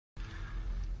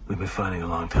We've been fighting a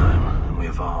long time, and we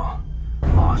have all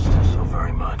lost so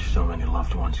very much, so many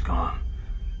loved ones gone.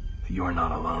 But you are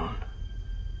not alone.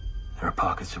 There are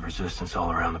pockets of resistance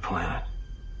all around the planet.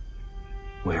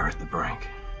 We are at the brink.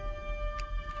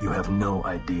 You have no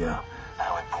idea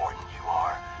how important you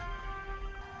are.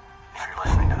 If you're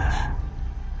listening to this,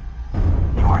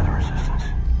 you are the resistance.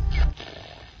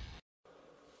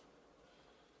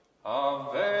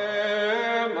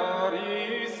 Ave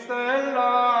Maria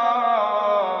Stella,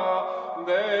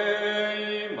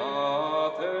 Dei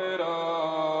Mater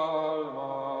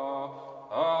Alma,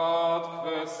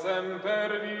 atque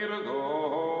semper Virgo,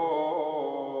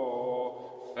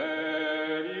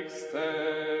 Felix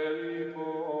Steli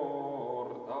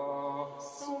porta.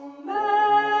 Sum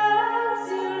mens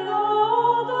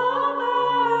illoda me,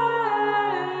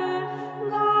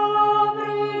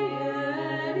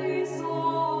 Gabrielis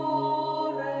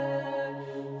ore,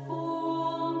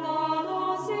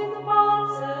 fundados in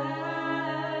pace,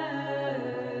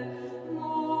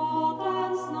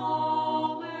 mutans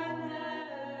nomen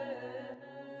enes.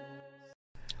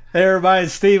 Hey everybody,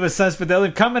 it's Steve with Sons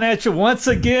Fidelity coming at you once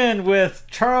again with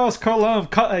Charles Colomb.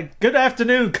 Good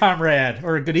afternoon, comrade,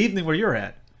 or good evening where you're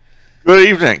at. Good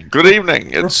evening. Good evening.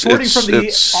 Reporting from the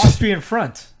Austrian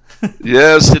front.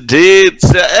 Yes, indeed.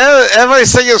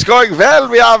 Everything is going well.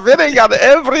 We are winning on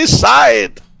every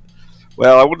side.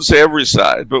 Well, I wouldn't say every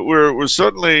side, but we're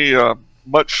certainly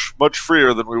much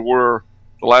freer than we were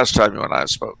the last time you and I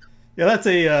spoke. Yeah, that's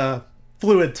a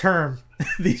fluid term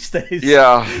these days.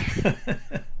 Yeah.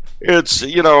 It's,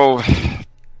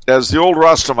 as the old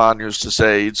Rastaman used to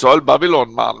say, it's all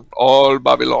Babylon, man. All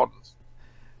Babylon.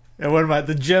 And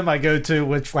the gym I go to,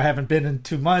 which I haven't been in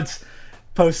 2 months,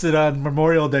 posted on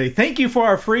Memorial Day, "Thank you for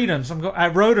our freedoms." I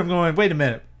wrote him going, wait a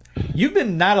minute. You've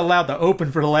been not allowed to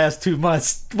open for the last 2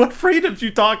 months. What freedoms you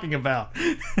talking about?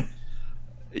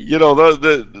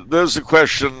 There's a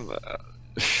question.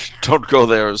 Don't go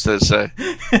there, as they say.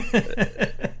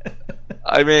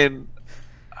 I mean,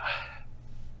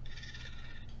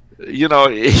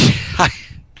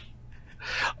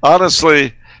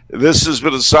 honestly, this has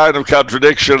been a sign of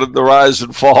contradiction in the rise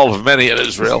and fall of many in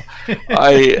Israel.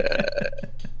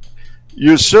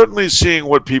 You're certainly seeing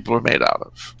what people are made out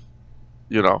of.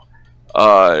 You're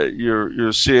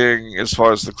seeing, as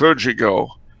far as the clergy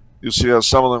go, you see how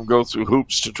some of them go through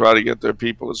hoops to try to get their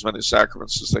people as many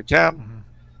sacraments as they can. Mm-hmm.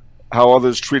 How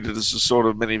others treat it as a sort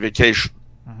of mini vacation.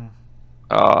 Mm-hmm.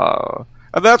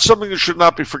 And that's something that should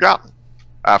not be forgotten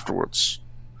afterwards.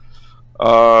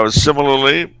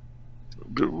 Similarly,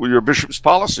 your bishop's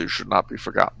policies should not be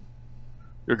forgotten.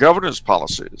 Your governor's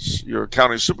policies, your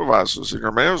county supervisors, and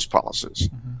your mayor's policies.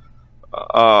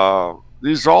 Mm-hmm.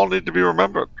 These all need to be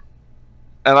remembered.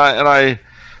 And I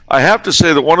have to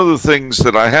say that one of the things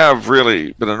that I have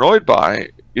really been annoyed by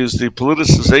is the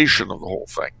politicization of the whole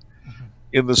thing, mm-hmm.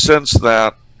 in the sense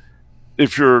that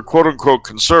if you're quote-unquote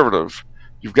conservative,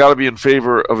 you've got to be in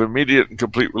favor of immediate and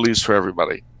complete release for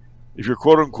everybody. If you're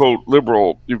quote-unquote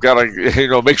liberal, you've got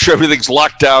to make sure everything's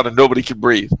locked down and nobody can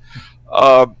breathe.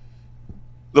 The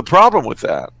problem with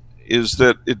that is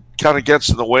that it kind of gets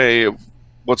in the way of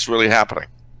what's really happening.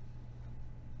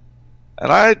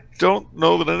 And I don't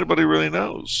know that anybody really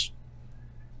knows.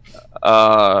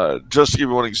 Just to give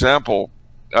you one example,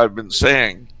 I've been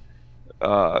saying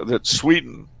that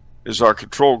Sweden is our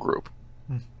control group.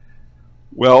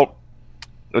 Well,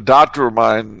 a doctor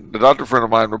friend of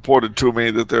mine reported to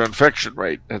me that their infection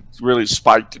rate had really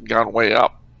spiked and gone way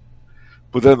up.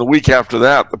 But then the week after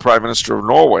that, the Prime Minister of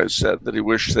Norway said that he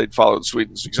wished they'd followed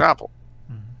Sweden's example.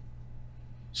 Mm-hmm.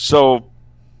 So,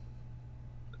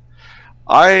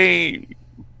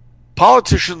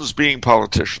 politicians being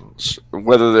politicians,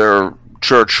 whether they're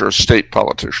church or state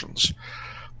politicians,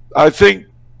 I think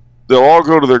they'll all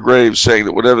go to their graves saying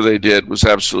that whatever they did was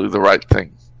absolutely the right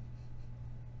thing.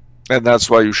 And that's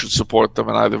why you should support them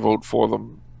and either vote for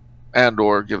them and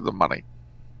or give them money.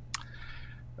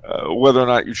 Whether or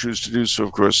not you choose to do so,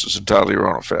 of course, is entirely your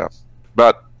own affair.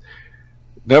 But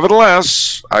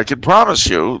nevertheless, I can promise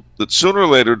you that sooner or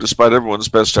later, despite everyone's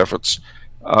best efforts,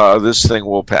 this thing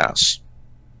will pass.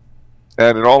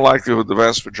 And in all likelihood, the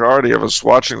vast majority of us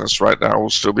watching this right now will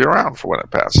still be around for when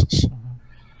it passes.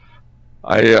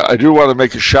 I do want to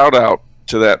make a shout out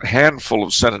to that handful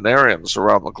of centenarians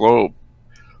around the globe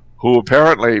who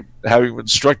apparently, having been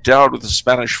struck down with the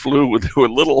Spanish flu when they were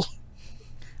little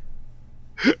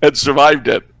and survived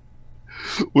it,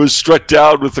 was struck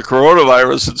down with the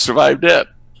coronavirus and survived it.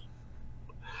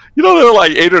 There are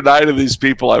like 8 or 9 of these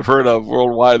people I've heard of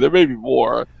worldwide. There may be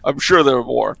more. I'm sure there are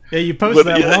more. Yeah, you posted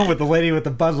that one with the lady with the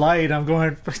Bud Light. I'm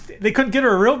going, they couldn't get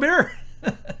her a real beer?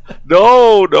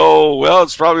 No, no. Well,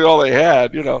 it's probably all they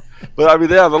had, But I mean,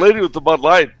 yeah, the lady with the Bud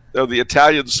Light, the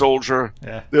Italian soldier.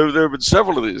 Yeah. There have been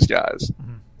several of these guys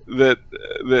that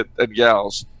and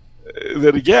gals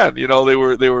that again, they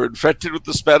were infected with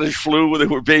the Spanish flu when they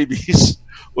were babies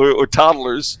or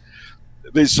toddlers.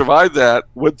 They survived that,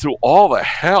 went through all the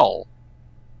hell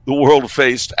the world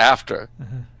faced after,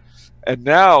 and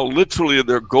now, literally in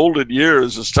their golden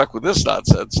years, are stuck with this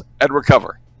nonsense and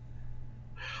recover.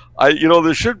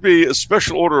 There should be a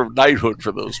special order of knighthood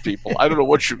for those people. I don't know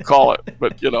what you'd call it,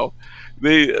 but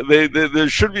there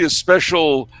should be a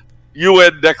special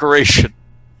UN decoration.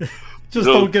 Just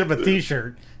don't get them a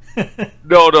T-shirt.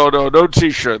 No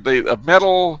T-shirt. A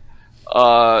medal,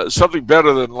 something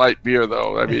better than light beer,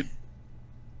 though. I mean,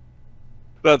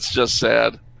 that's just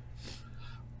sad.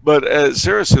 But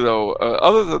seriously, though,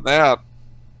 other than that,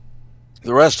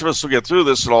 the rest of us will get through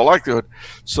this in all likelihood.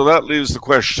 So that leaves the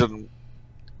question,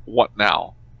 what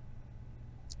now?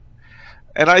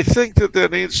 And I think that there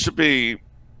needs to be,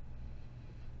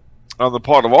 on the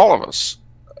part of all of us,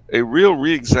 a real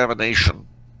re-examination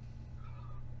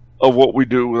of what we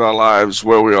do with our lives,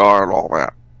 where we are, and all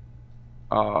that.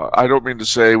 I don't mean to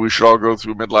say we should all go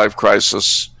through midlife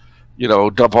crisis,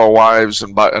 dump our wives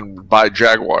and buy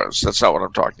Jaguars. That's not what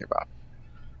I'm talking about.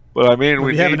 But I mean,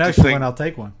 we if you have need an to extra think. one, I'll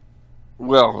take one.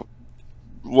 Well,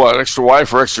 what, extra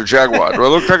wife or extra Jaguar? Do I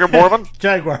look like a Mormon?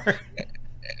 Jaguar.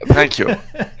 Thank you.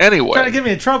 Anyway. Trying to get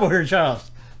me in trouble here, Charles.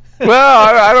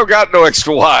 Well, I don't got no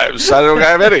extra wives. I don't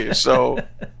have any, so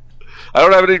I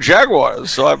don't have any Jaguars,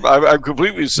 so I'm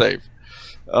completely safe.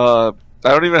 I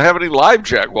don't even have any live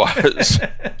Jaguars.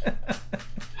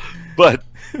 But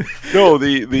no, do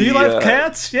you like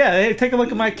cats? Yeah, hey, take a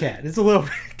look at my cat. It's a little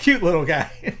cute little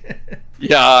guy.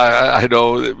 Yeah, I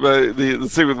know. The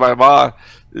thing with my mom,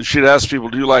 she'd ask people,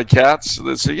 "Do you like cats?" And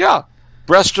they'd say, "Yeah,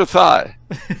 breast or thigh."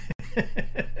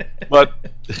 But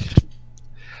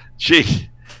she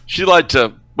liked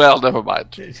to. Well, never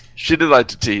mind. She did like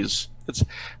to tease.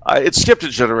 It skipped a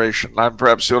generation. I'm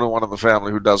perhaps the only one in the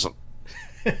family who doesn't.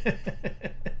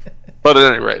 But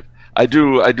at any rate, I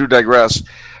do digress.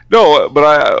 No, but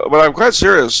I'm quite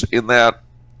serious in that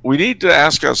we need to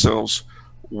ask ourselves,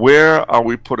 where are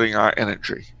we putting our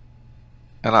energy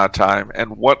and our time,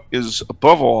 and what is,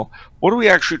 above all, what are we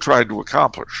actually trying to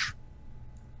accomplish?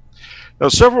 Now,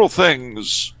 several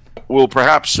things will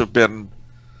perhaps have been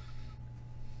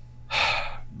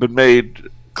made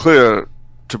clear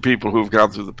to people who've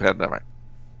gone through the pandemic.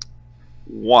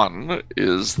 One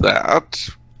is that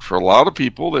for a lot of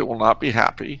people, they will not be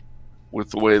happy with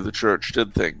the way the church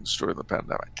did things during the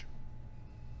pandemic.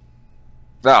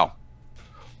 Now,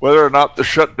 whether or not the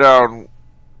shutdown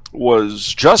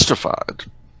was justified,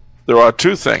 there are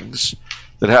two things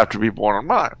that have to be borne in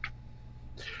mind.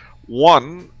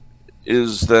 One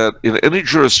is that in any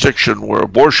jurisdiction where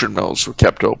abortion mills were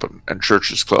kept open and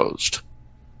churches closed,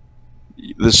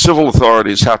 the civil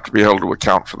authorities have to be held to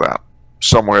account for that,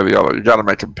 some way or the other. You got to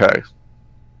make them pay.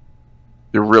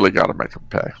 You really got to make them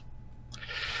pay.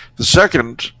 The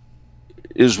second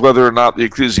is whether or not the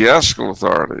ecclesiastical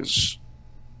authorities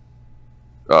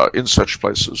in such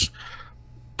places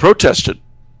protested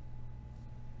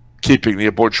keeping the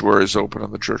abortuaries open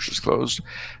and the churches closed.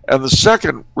 And the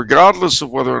second, regardless of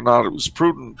whether or not it was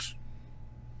prudent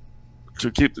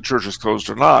to keep the churches closed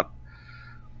or not,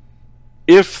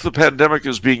 if the pandemic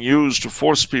is being used to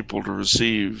force people to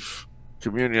receive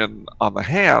communion on the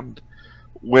hand,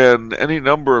 when any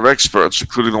number of experts,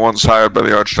 including the ones hired by the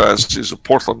Archdiocese of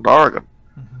Portland, Oregon,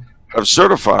 have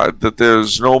certified that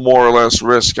there's no more or less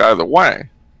risk either way.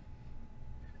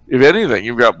 If anything,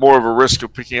 you've got more of a risk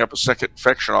of picking up a second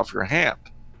infection off your hand,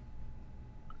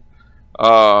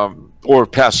 or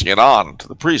passing it on to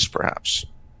the priest, perhaps.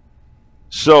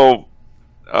 So,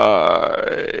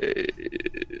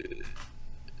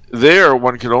 there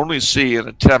one can only see an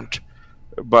attempt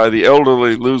by the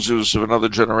elderly losers of another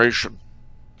generation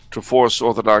to force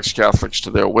Orthodox Catholics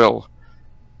to their will,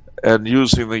 and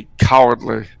using the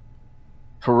cowardly,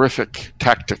 horrific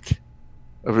tactic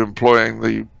of employing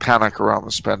the panic around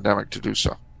this pandemic to do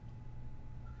so.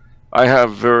 I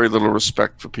have very little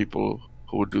respect for people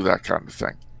who would do that kind of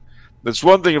thing. It's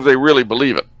one thing if they really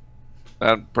believe it,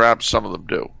 and perhaps some of them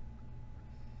do.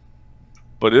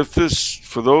 But if this,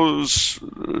 to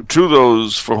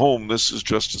those for whom this is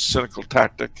just a cynical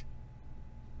tactic,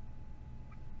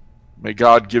 may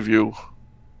God give you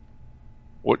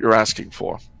what you're asking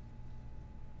for.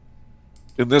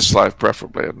 In this life,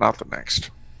 preferably, and not the next.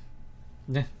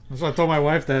 Yeah, that's what I told my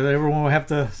wife, that everyone will have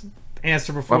to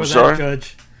answer before I'm that sorry?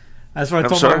 judge. That's what I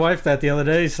told my wife that the other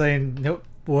day, saying, nope,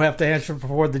 we'll have to answer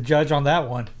before the judge on that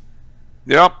one.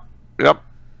 Yep.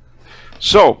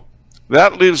 So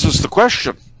that leaves us the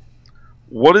question,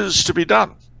 what is to be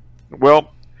done?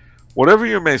 Well, whatever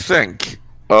you may think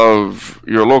of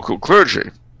your local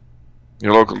clergy,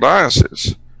 your local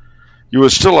diocese, you are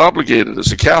still obligated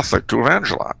as a Catholic to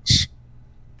evangelize.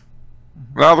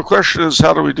 Now the question is,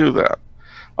 how do we do that?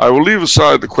 I will leave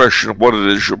aside the question of what it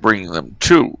is you're bringing them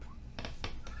to,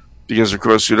 because of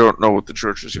course you don't know what the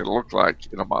church is going to look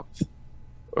like in a month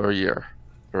or a year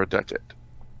or a decade.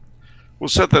 We'll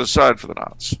set that aside for the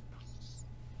nonce.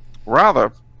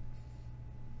 Rather,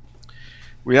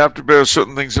 we have to bear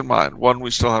certain things in mind. One,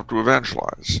 we still have to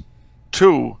evangelize.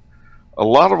 Two, a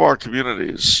lot of our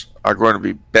communities are going to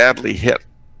be badly hit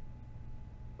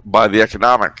by the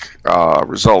economic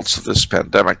results of this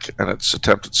pandemic and its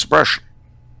attempted suppression.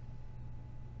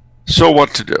 So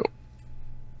what to do?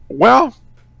 Well,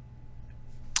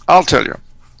 I'll tell you.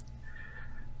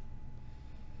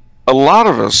 A lot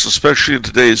of us, especially in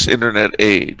today's internet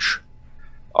age,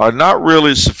 are not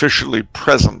really sufficiently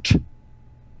present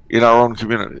in our own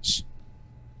communities.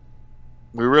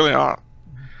 We really aren't.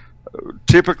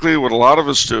 Typically, what a lot of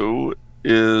us do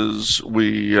is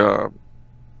we go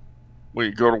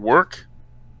to work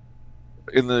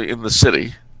in the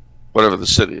city, whatever the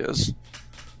city is.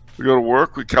 We go to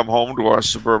work, we come home to our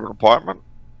suburban apartment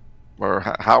or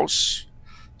house,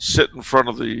 sit in front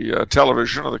of the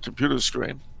television or the computer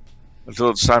screen until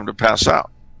it's time to pass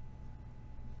out.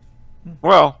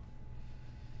 Well,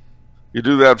 you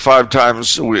do that 5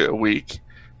 times a week,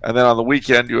 and then on the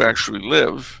weekend you actually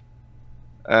live,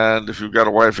 and if you've got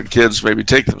a wife and kids, maybe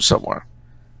take them somewhere.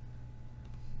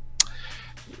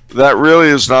 That really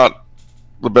is not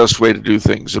the best way to do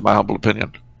things, in my humble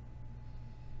opinion.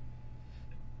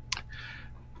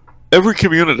 Every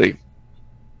community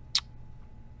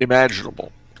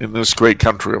imaginable in this great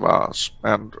country of ours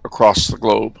and across the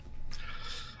globe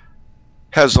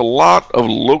has a lot of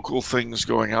local things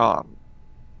going on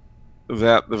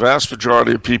that the vast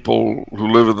majority of people who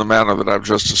live in the manner that I've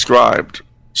just described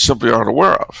simply aren't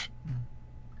aware of.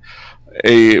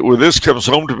 Where this comes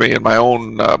home to me in my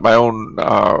own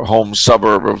home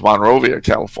suburb of Monrovia,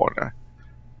 California,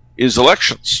 is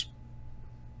elections.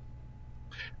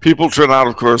 People turn out,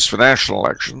 of course, for national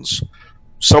elections,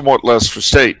 somewhat less for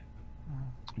state.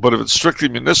 But if it's strictly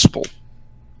municipal,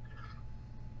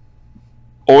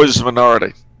 always a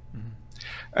minority.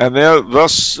 And there,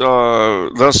 thus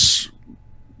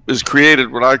is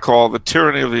created what I call the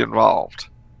tyranny of the involved.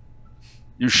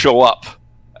 You show up,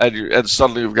 and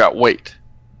suddenly you've got weight.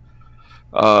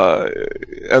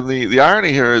 And the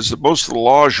irony here is that most of the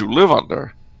laws you live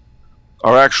under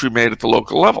are actually made at the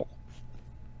local level.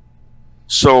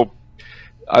 So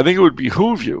I think it would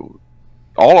behoove you,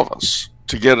 all of us,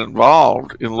 to get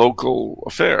involved in local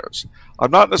affairs.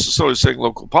 I'm not necessarily saying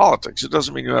local politics. It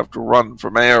doesn't mean you have to run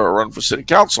for mayor or run for city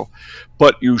council,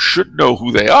 but you should know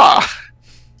who they are,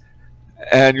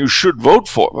 and you should vote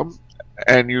for them,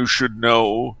 and you should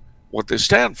know what they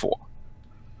stand for.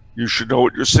 You should know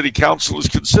what your city council is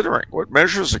considering, what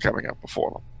measures are coming up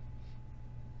before them.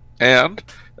 And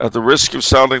at the risk of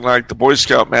sounding like the Boy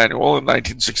Scout manual in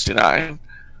 1969,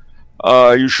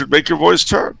 you should make your voice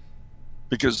heard,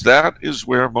 because that is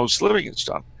where most living is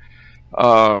done.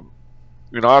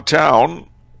 In our town,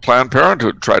 Planned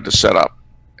Parenthood tried to set up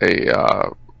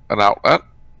an outlet,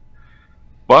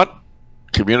 but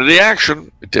community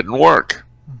action, it didn't work.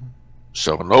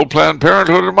 So no Planned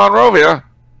Parenthood in Monrovia.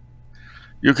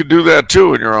 You can do that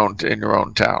too in your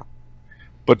own town.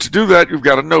 But to do that, you've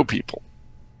got to know people.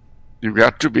 You've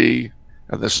got to be,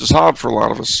 and this is hard for a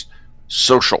lot of us,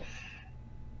 social.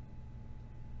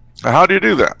 Now, how do you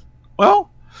do that? Well,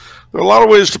 there are a lot of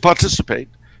ways to participate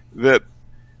that,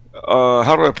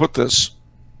 how do I put this,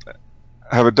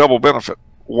 have a double benefit.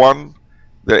 One,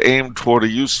 they're aimed toward a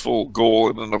useful goal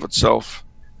in and of itself.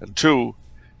 And two,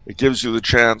 it gives you the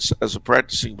chance as a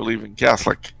practicing, believing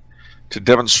Catholic to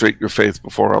demonstrate your faith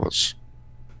before others.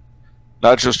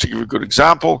 Not just to give a good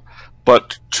example,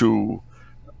 but to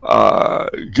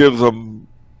give them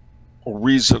a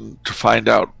reason to find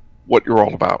out what you're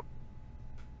all about.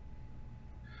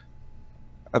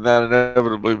 And that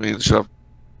inevitably means you have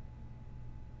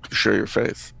to share your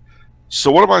faith.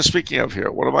 So what am I speaking of here?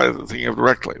 What am I thinking of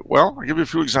directly? Well, I'll give you a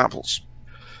few examples.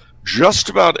 Just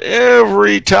about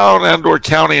every town and or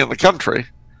county in the country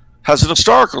has an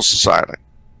historical society,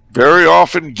 very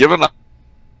often given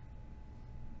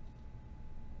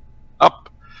up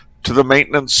to the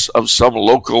maintenance of some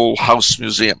local house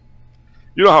museum.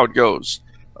 You know how it goes.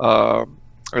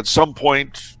 At some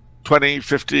point, 20,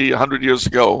 50, 100 years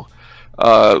ago,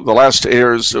 the last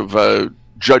heirs of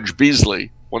Judge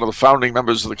Beasley, one of the founding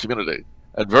members of the community,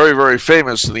 and very, very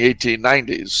famous in the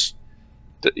 1890s,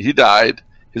 he died.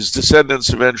 His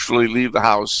descendants eventually leave the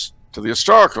house to the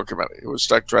historical committee, who was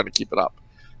stuck trying to keep it up,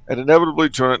 and inevitably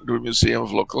turn it into a museum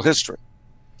of local history.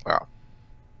 Wow.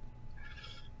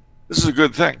 This is a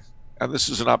good thing, and this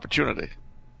is an opportunity.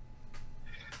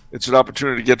 It's an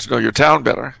opportunity to get to know your town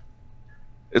better.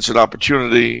 It's an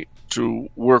opportunity to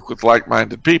work with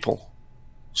like-minded people.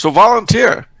 So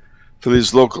volunteer for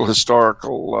these local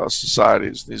historical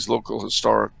societies, these local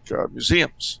historic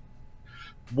museums.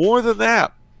 More than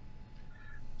that,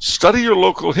 study your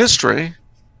local history.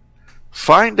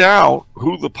 Find out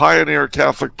who the pioneer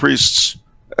Catholic priests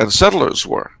and settlers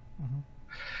were.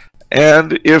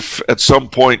 And if at some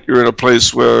point you're in a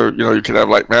place where you can have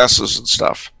like masses and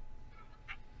stuff,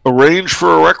 arrange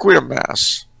for a requiem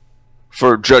mass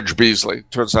for Judge Beasley.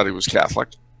 Turns out he was Catholic.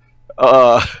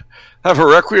 Have a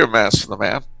requiem mass for the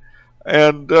man,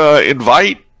 and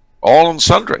invite all and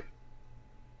sundry.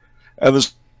 And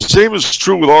the same is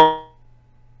true with all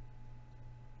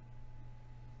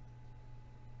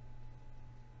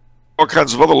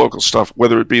kinds of other local stuff,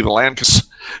 whether it be the land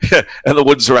and the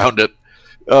woods around it,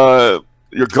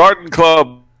 your garden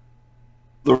club,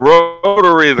 the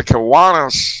Rotary, the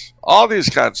Kiwanis, all these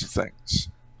kinds of things.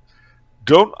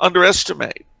 Don't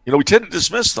underestimate. We tend to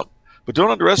dismiss them, but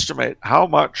don't underestimate how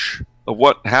much of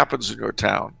what happens in your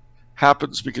town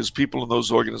happens because people in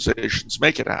those organizations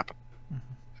make it happen.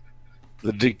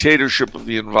 The dictatorship of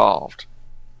the involved.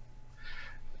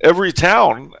 Every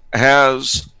town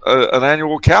has an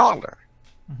annual calendar,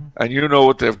 and you know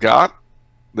what they've got.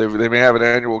 They may have an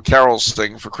annual carol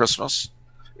sing for Christmas.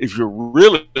 If you're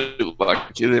really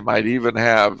lucky, they might even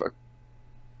have a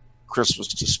Christmas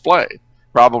display,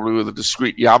 probably with a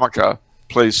discrete yarmulke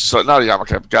placed, not a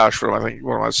yarmulke, gosh, what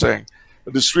am I saying?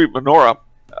 A discrete menorah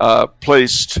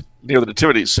placed near the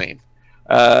nativity scene.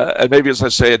 And maybe, as I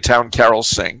say, a town carol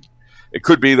sing. It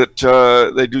could be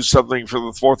that they do something for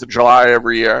the 4th of July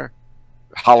every year,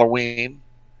 Halloween,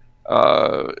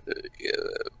 an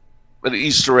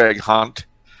Easter egg hunt.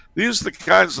 These are the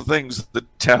kinds of things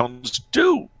that towns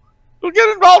do. You'll get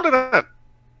involved in it.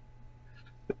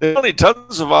 There's only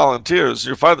tons of volunteers.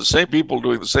 You'll find the same people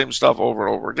doing the same stuff over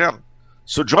and over again.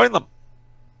 So join them.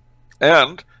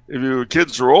 And if your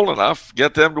kids are old enough,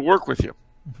 get them to work with you.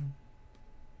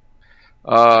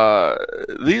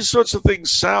 These sorts of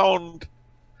things sound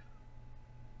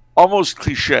almost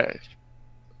cliche,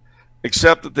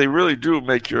 except that they really do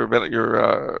make your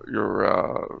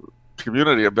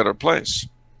community a better place.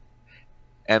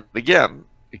 And again,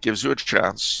 it gives you a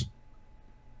chance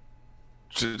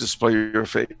to display your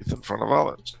faith in front of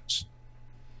others.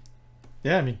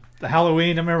 Yeah, I mean, the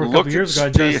Halloween, I remember a couple years ago, I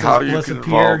just Blessed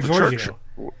Pierre Giorgio.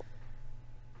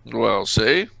 Well,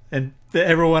 see? And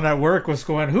everyone at work was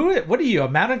going, what are you, a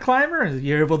mountain climber? And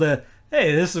you're able to,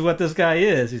 hey, this is what this guy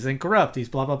is. He's incorrupt. He's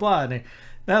blah, blah, blah. And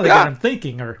now they got him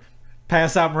thinking, or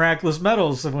pass out miraculous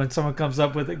medals. And when someone comes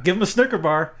up with it, give him a Snicker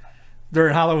bar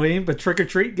during Halloween, but trick or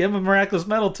treat, give him a miraculous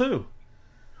medal too.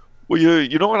 Well,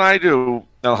 you know what I do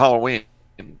on Halloween?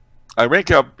 I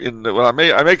make up I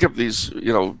make up these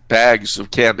bags of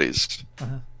candies.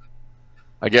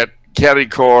 I get candy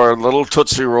corn, little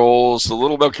Tootsie Rolls, the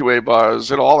little Milky Way bars,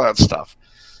 and all that stuff.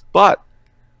 But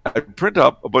I print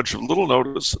up a bunch of little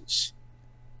notices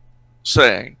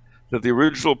saying that the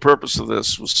original purpose of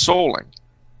this was souling,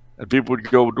 and people would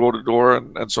go door to door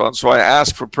and so on. So I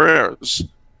ask for prayers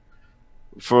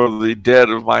for the dead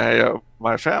of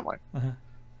my family.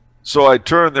 So I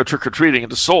turn their trick-or-treating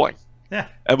into souling. Yeah.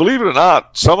 And believe it or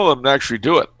not, some of them actually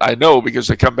do it. I know because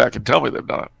they come back and tell me they've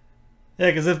done it. Yeah,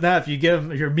 because if not, if you give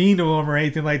them, if you're mean to them or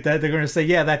anything like that, they're going to say,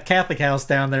 yeah, that Catholic house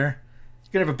down there, it's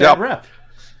going to have a bad rep.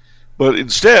 But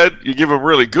instead, you give them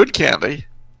really good candy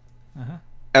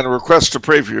and a request to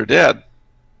pray for your dead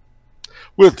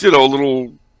with,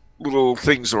 little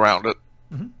things around it.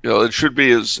 It should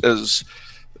be as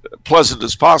pleasant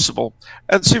as possible.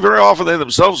 And see, very often they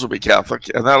themselves will be Catholic,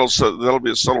 and that'll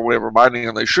be a subtle way of reminding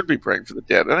them they should be praying for the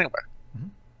dead anyway.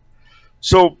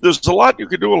 So there's a lot you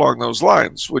can do along those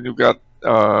lines when you've got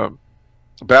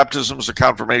baptisms or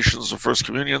confirmations or first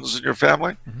communions in your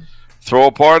family. Throw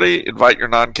a party, invite your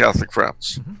non-Catholic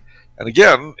friends. And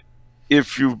again,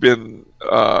 if you've been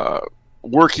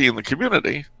working in the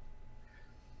community,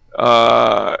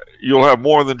 you'll have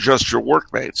more than just your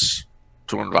workmates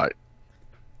to invite.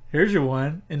 Here's your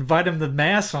one. Invite them to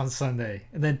Mass on Sunday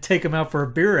and then take them out for a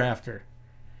beer after.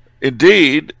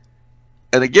 Indeed.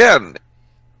 And again,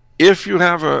 if you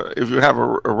have a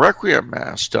requiem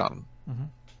mass done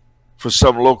for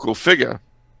some local figure,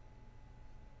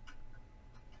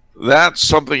 that's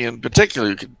something in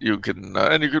particular you can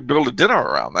and you could build a dinner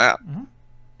around that.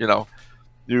 You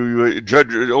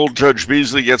Old Judge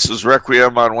Beasley gets his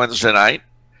requiem on Wednesday night,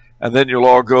 and then you'll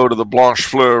all go to the Blanche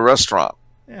Fleur restaurant.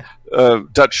 Yeah.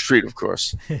 Dutch treat, of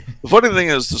course. The funny thing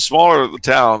is, the smaller the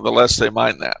town, the less they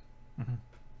mind that. Mhm.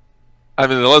 I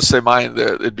mean, the less they mind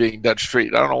it being Dutch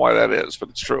treat. I don't know why that is, but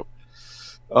it's true.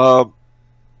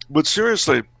 But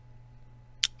seriously,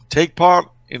 take part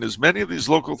in as many of these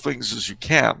local things as you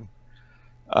can,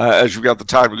 as you've got the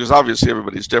time, because obviously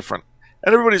everybody's different,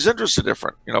 and everybody's interests are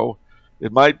different. You know,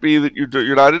 it might be that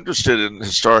you're not interested in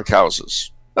historic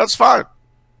houses. That's fine.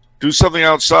 Do something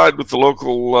outside with the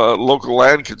local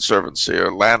land conservancy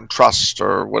or land trust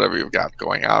or whatever you've got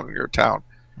going on in your town.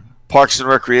 Parks and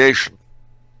recreation,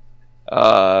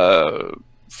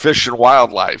 fish and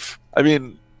wildlife. I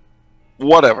mean,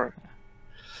 whatever.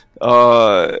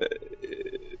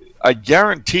 I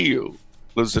guarantee you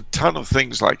there's a ton of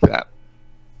things like that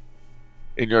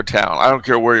in your town. I don't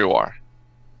care where you are.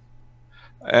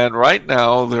 And right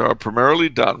now, they are primarily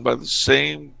done by the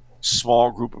same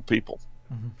small group of people.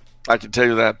 Mm-hmm. I can tell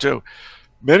you that too.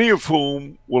 Many of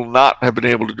whom will not have been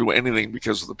able to do anything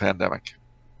because of the pandemic.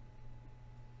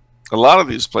 A lot of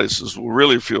these places will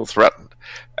really feel threatened.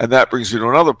 And that brings you to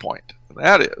another point. And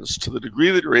that is, to the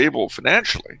degree that you're able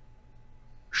financially,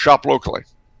 shop locally.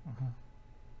 Mm-hmm.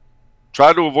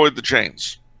 Try to avoid the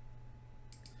chains.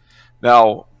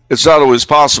 Now, it's not always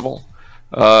possible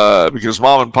because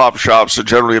mom and pop shops are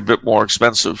generally a bit more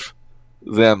expensive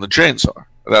than the chains are.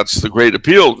 That's the great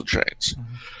appeal of the chains. Mm-hmm.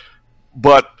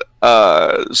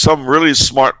 But some really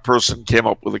smart person came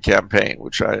up with a campaign,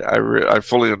 which I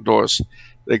fully endorse.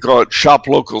 They call it Shop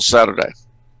Local Saturday,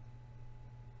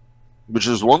 which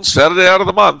is one Saturday out of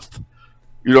the month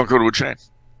you don't go to a chain.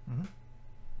 Mm-hmm.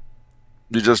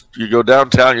 You go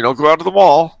downtown. You don't go out to the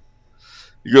mall.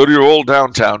 You go to your old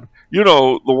downtown. You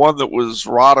know, the one that was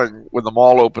rotting when the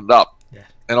mall opened up, Yeah.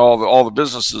 and all the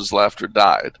businesses left or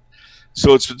died.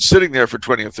 So it's been sitting there for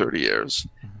 20 or 30 years.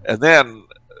 Mm-hmm. And then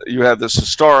you had this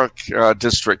historic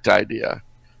district idea.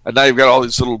 And now you've got all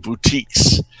these little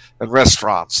boutiques and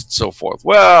restaurants and so forth.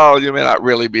 Well, you may not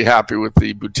really be happy with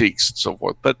the boutiques and so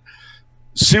forth, but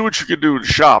see what you can do to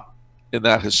shop in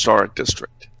that historic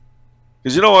district.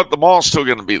 Because you know what? The mall's still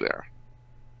going to be there.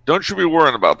 Don't you be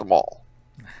worrying about the mall.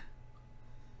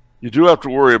 You do have to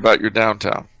worry about your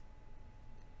downtown.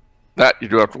 That you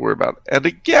do have to worry about. And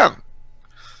again,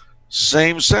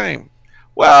 same.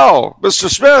 Well, Mr.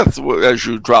 Smith, as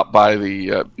you drop by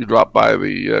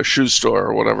the shoe store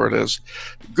or whatever it is,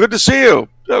 good to see you.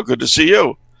 Oh, good to see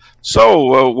you.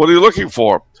 So, what are you looking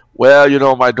for? Well, you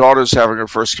know, my daughter's having her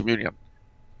first communion,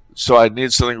 so I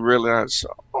need something really nice.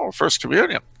 Oh, first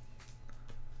communion.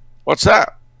 What's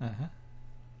that? Uh-huh.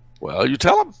 Well, you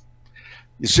tell them.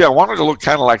 You see, I wanted to look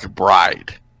kind of like a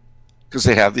bride because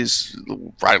they have these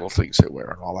little bridal things they wear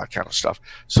and all that kind of stuff.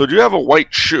 So, do you have a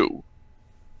white shoe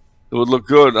that would look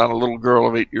good on a little girl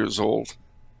of 8 years old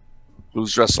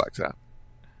who's dressed like that?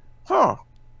 Huh.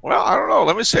 Well, I don't know.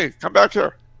 Let me see. Come back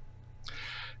here.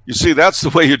 You see, that's the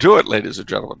way you do it, ladies and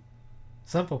gentlemen.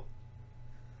 Simple.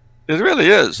 It really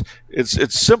is.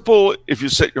 It's simple if you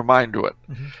set your mind to it.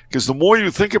 Mm-hmm. Because the more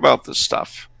you think about this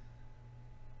stuff,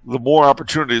 the more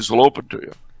opportunities will open to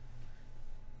you.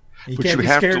 You But can't you be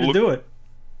have scared to to look- do it.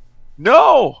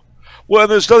 No. Well,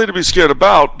 there's nothing to be scared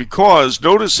about because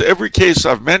notice every case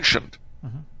I've mentioned,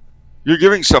 Mhm. you're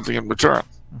giving something in return.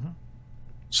 Mhm.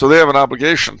 So they have an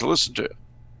obligation to listen to you.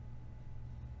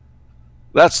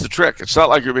 That's the trick. It's not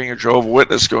like you're being a Jehovah's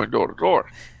Witness going door to door.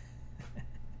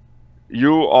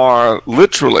 You are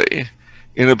literally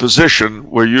in a position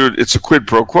where it's a quid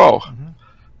pro quo. Mhm.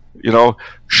 You know,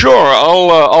 sure,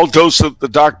 I'll dose at the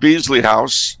Doc Beasley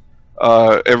house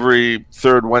every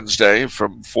third Wednesday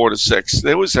from 4 to 6.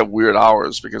 They always have weird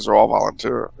hours because they're all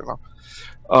volunteer. You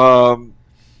know,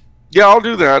 yeah, I'll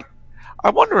do that.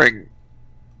 I'm wondering.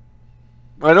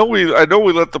 I know we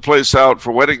let the place out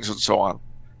for weddings and so on.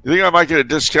 You think I might get a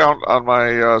discount on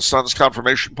my son's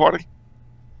confirmation party?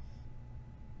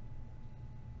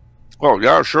 Well,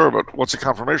 yeah, sure, but what's a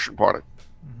confirmation party?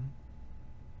 Mhm.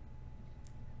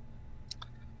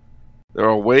 There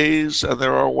are ways and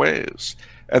there are ways.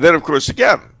 And then, of course,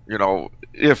 again, you know,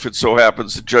 if it so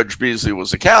happens that Judge Beasley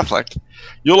was a Catholic,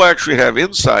 you'll actually have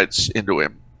insights into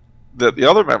him that the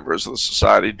other members of the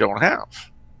society don't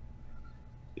have.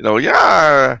 You know,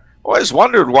 yeah, I always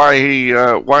wondered why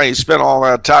he spent all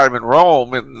that time in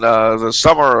Rome in the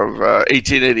summer of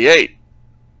 1888.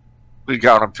 He'd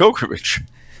gone on pilgrimage.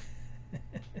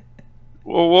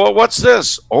 Well, what's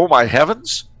this? Oh, my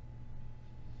heavens.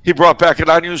 He brought back an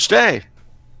Agnus Dei.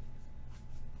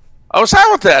 Oh, is that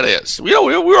what that is? You know,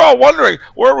 we were all wondering.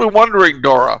 Weren't we wondering,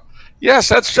 Dora? Yes,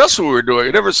 that's just what we were doing.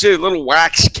 You never see a little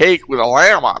wax cake with a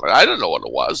lamb on it. I didn't know what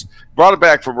it was. Brought it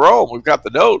back from Rome. We've got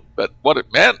the note, but what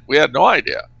it meant, we had no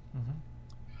idea.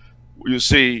 You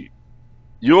see,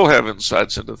 you'll have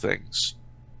insights into things.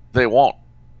 They won't.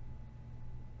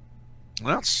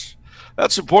 That's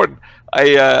important.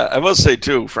 I must say,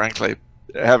 too, frankly,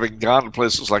 having gone to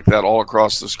places like that all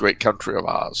across this great country of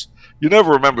ours, you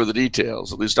never remember the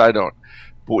details. At least I don't.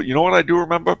 But you know what I do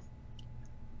remember?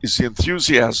 Is the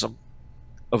enthusiasm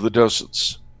of the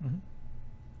docents.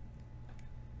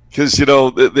 Because, you know,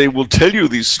 they will tell you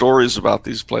these stories about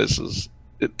these places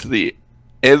to the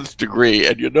nth degree,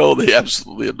 and you know they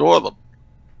absolutely adore them.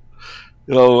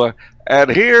 You know,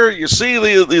 and here you see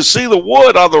the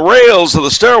wood on the rails of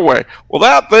the stairway. Well,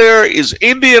 that there is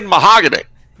Indian mahogany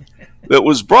that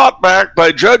was brought back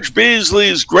by Judge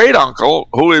Beasley's great uncle,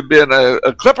 who had been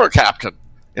a clipper captain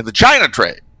in the China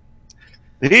trade.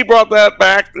 And he brought that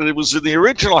back, and it was in the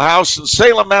original house in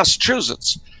Salem,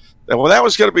 Massachusetts. And when that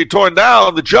was going to be torn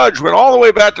down, the judge went all the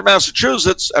way back to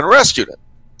Massachusetts and rescued it.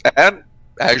 And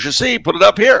as you see, put it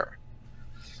up here.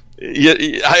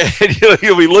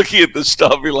 You'll be looking at this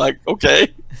stuff, you're like,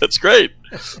 okay, that's great.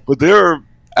 But they're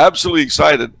absolutely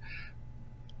excited.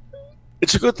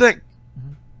 It's a good thing.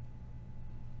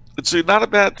 It's not a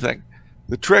bad thing.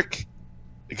 The trick,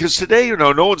 because today, you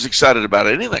know, no one's excited about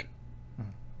anything.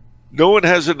 No one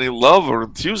has any love or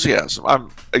enthusiasm. I'm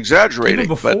exaggerating.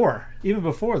 Even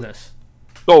before this.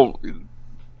 Oh,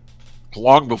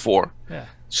 long before. Yeah.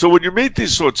 So when you meet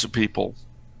these sorts of people,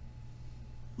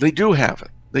 they do have it.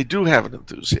 They do have an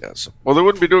enthusiasm. Well, they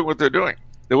wouldn't be doing what they're doing.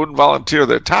 They wouldn't volunteer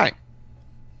their time.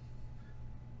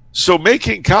 So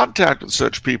making contact with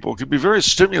such people can be very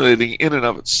stimulating in and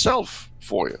of itself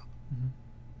for you.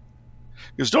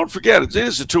 Because don't forget, it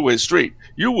is a two-way street.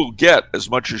 You will get as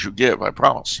much as you give, I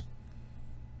promise.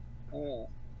 You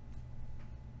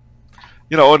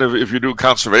know, and if you do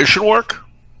conservation work,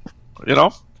 you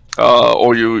know,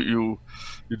 or you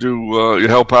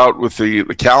help out with the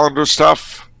calendar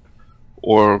stuff,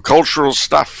 or cultural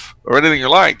stuff, or anything you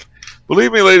like,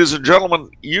 believe me, ladies and gentlemen,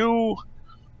 you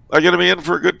are going to be in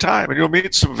for a good time, and you'll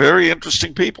meet some very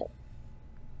interesting people.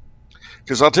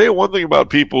 Because I'll tell you one thing about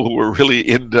people who are really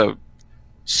into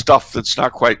stuff that's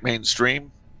not quite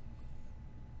mainstream,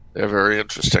 they're very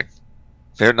interesting.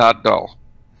 They're not dull.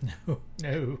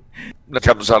 No. That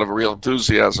comes out of a real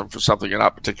enthusiasm for something you're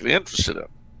not particularly interested in.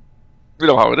 You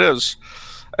know how it is.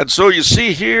 And so you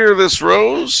see here this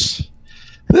rose.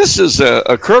 This is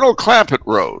a Colonel Clampett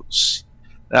rose.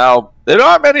 Now, there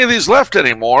aren't many of these left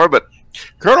anymore, but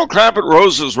Colonel Clampett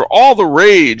roses were all the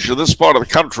rage in this part of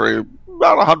the country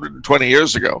about 120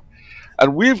 years ago.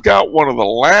 And we've got one of the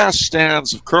last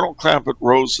stands of Colonel Clampett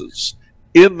roses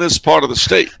in this part of the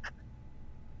state.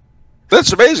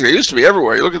 That's amazing. It used to be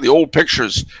everywhere. You look at the old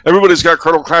pictures, everybody's got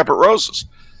Colonel Clampett roses.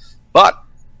 But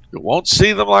you won't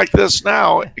see them like this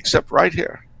now, except right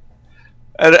here.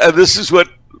 And this is what,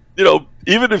 you know,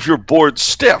 even if you're bored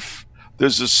stiff,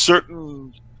 there's a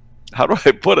certain, how do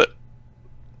I put it?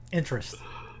 Interest.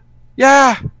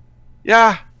 Yeah.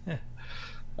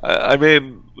 I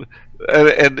mean,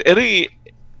 and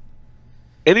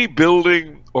any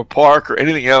building or park or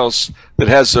anything else that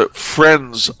has a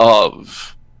friends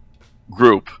of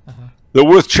group, they're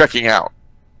worth checking out.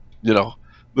 You know,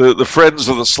 the friends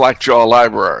of the Slackjaw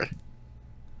Library.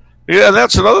 Yeah, and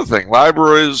that's another thing.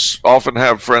 Libraries often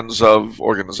have friends of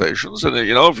organizations, and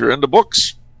you know, if you're into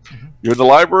books, you're into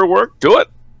library work, do it.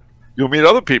 You'll meet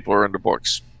other people who are into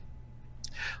books.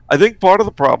 I think part of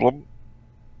the problem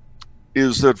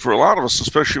is that for a lot of us,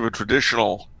 especially with a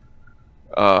traditional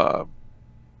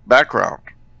background,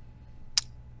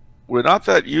 we're not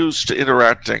that used to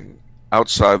interacting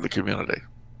outside the community,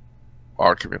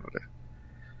 our community.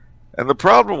 And the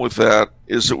problem with that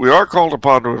is that we are called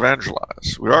upon to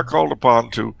evangelize. We are called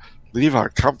upon to leave our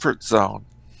comfort zone.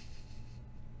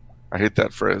 I hate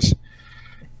that phrase.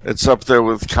 It's up there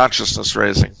with consciousness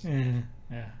raising.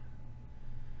 Yeah.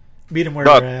 Meet them where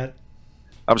they're at.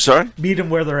 I'm sorry? Meet them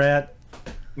where they're at.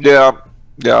 Yeah.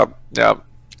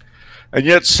 And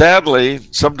yet, sadly,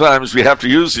 sometimes we have to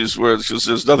use these words because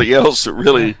there's nothing else that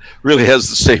really has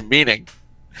the same meaning.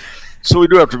 So we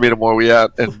do have to meet them where we at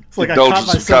and it's like indulge I in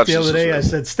caught some myself the other day. I consciousness.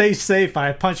 said, "Stay safe."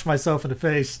 I punched myself in the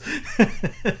face.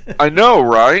 I know,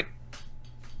 right?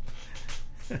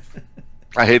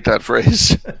 I hate that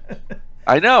phrase.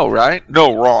 I know, right?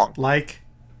 No, wrong. Like,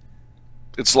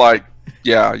 It's like,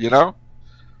 yeah, you know?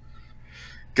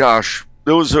 Gosh,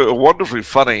 there was a wonderfully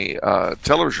funny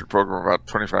television program about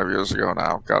 25 years ago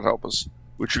now, God help us,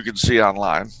 which you can see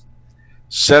online,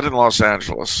 set in Los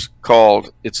Angeles,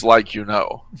 called It's Like You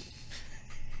Know.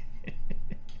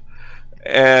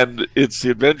 And it's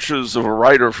the adventures of a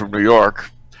writer from New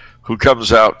York who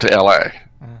comes out to L.A.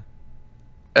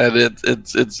 And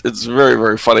it's very,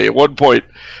 very funny. At one point,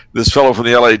 this fellow from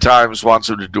the L.A. Times wants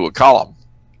him to do a column.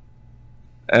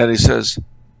 And he says,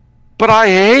 "But I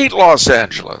hate Los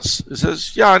Angeles." He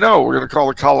says, "Yeah, I know. We're going to call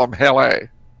the column L.A."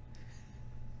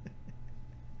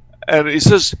 And he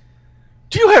says,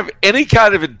 "Do you have any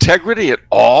kind of integrity at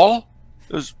all?"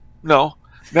 He goes, "No."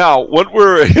 Now, what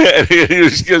we're he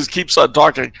just keeps on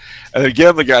talking, and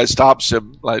again the guy stops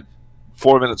him like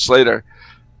 4 minutes later.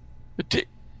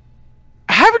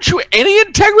 "Haven't you any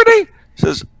integrity?" He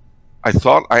says, "I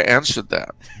thought I answered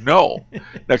that. No.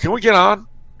 Now, can we get on?"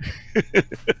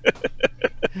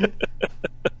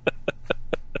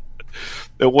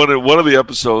 And one of the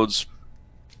episodes,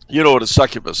 you know what a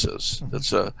succubus is.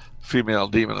 It's a female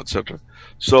demon, etc.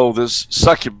 So this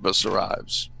succubus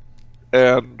arrives,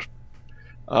 and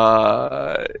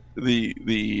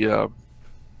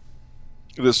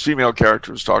this female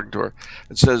character is talking to her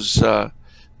and says,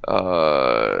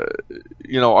 are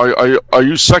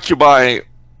you succubi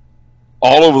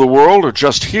all over the world or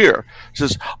just here? She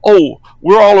says, "Oh,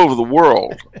 we're all over the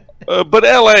world, but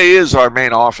LA is our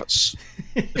main office."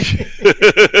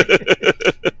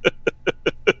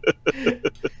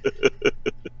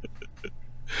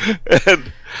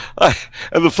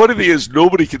 And the funny thing is,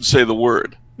 nobody can say the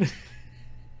word.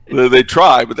 They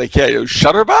try, but they can't.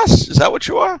 Shutter bus? Is that what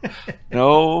you are?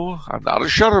 No, I'm not a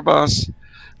shutter bus.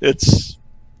 It's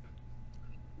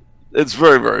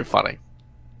very, very funny.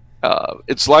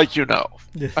 It's like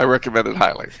I recommend it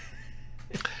highly.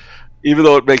 Even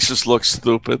though it makes us look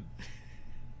stupid.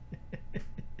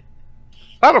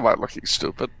 I don't mind looking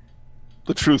stupid.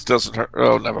 The truth doesn't hurt.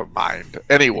 Oh, never mind.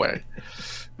 Anyway.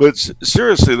 But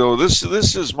seriously, though, this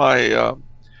is my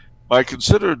my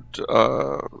considered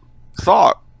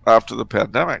thought after the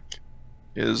pandemic,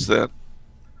 is that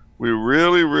we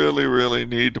really, really, really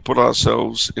need to put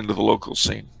ourselves into the local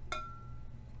scene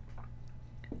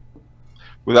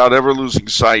without ever losing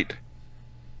sight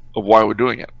of why we're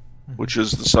doing it, which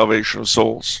is the salvation of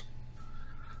souls.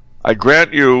 I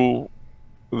grant you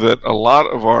that a lot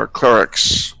of our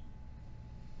clerics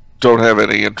don't have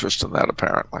any interest in that,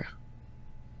 apparently,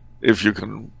 if you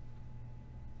can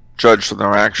judge from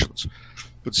their actions.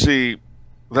 But see,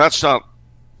 that's not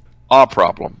our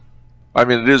problem. I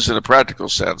mean, it is in a practical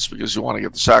sense, because you want to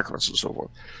get the sacraments and so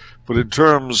forth. But in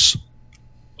terms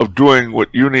of doing what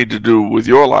you need to do with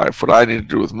your life, what I need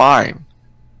to do with mine,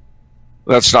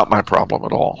 that's not my problem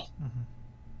at all.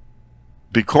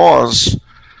 Because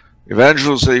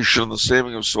evangelization and the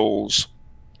saving of souls,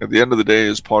 at the end of the day,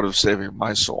 is part of saving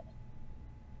my soul.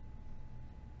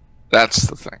 That's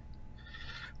the thing.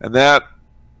 And that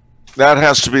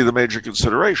has to be the major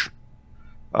consideration.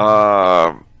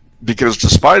 Because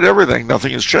despite everything,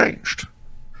 nothing has changed.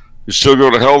 You still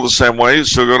go to hell the same way, you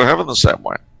still go to heaven the same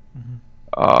way.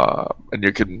 And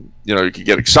you can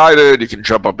get excited, you can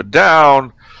jump up and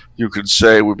down, you can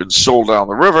say we've been sold down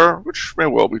the river, which may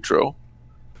well be true,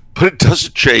 but it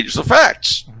doesn't change the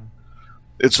facts.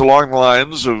 It's along the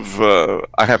lines of,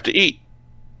 I have to eat.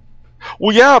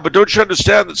 Well, yeah, but don't you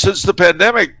understand that since the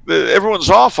pandemic, everyone's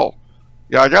awful?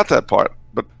 Yeah, I got that part,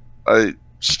 but I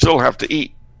still have to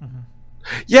eat.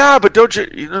 Yeah, but don't you?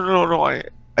 No, I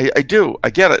do. I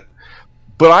get it.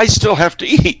 But I still have to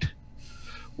eat.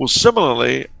 Well,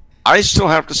 similarly, I still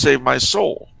have to save my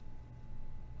soul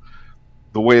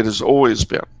the way it has always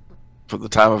been from the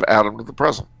time of Adam to the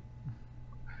present.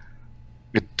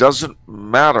 It doesn't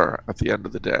matter at the end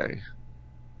of the day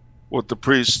what the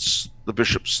priests, the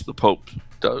bishops, the pope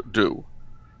do,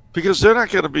 because they're not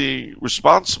going to be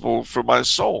responsible for my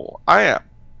soul. I am.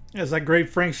 Yeah, it's that great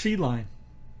Frank Sheet line.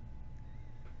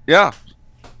 Yeah.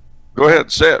 Go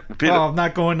ahead, say it. Repeat it. I'm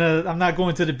not going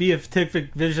to the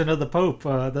beatific vision of the Pope,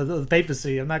 the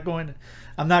papacy. I'm not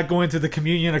going to the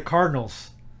communion of cardinals.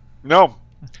 No.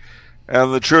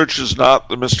 And the church is not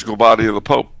the mystical body of the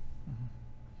Pope.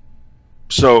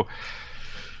 So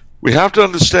we have to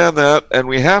understand that, and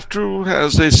we have to,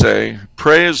 as they say,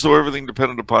 pray as though everything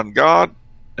depended upon God,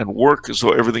 and work as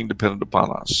though everything depended upon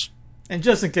us. And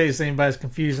just in case anybody's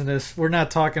confusing this, we're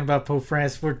not talking about Pope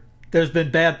Francis. There's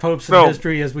been bad popes in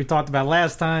history, as we talked about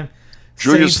last time.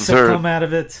 Julius Saints III. have come out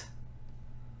of it.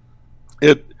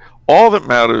 All that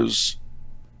matters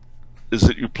is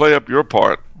that you play up your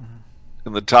part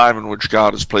in the time in which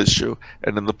God has placed you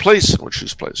and in the place in which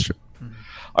He's placed you.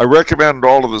 I recommend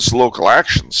all of this local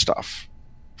action stuff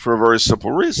for a very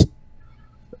simple reason.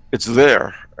 It's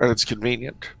there, and it's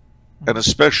convenient. And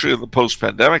especially in the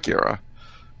post-pandemic era,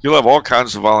 you'll have all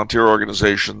kinds of volunteer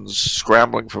organizations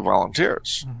scrambling for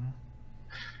volunteers.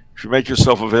 If you make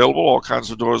yourself available, all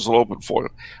kinds of doors will open for you.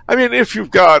 I mean, if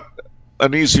you've got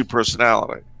an easy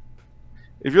personality,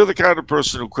 if you're the kind of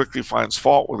person who quickly finds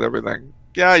fault with everything,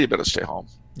 yeah, you better stay home.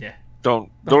 Yeah.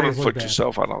 Don't make it look inflict bad.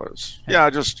 yourself on others. Yeah,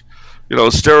 just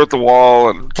stare at the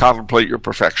wall and contemplate your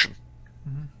perfection.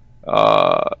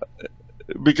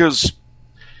 Because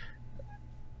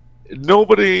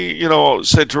nobody,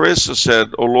 Saint Teresa said,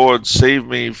 "Oh Lord, save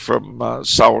me from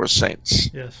sour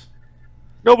saints." Yes.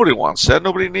 Nobody wants that.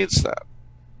 Nobody needs that.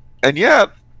 And yet,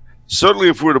 certainly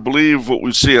if we're to believe what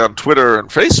we see on Twitter and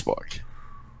Facebook,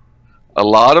 a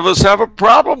lot of us have a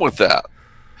problem with that.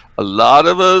 A lot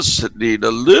of us need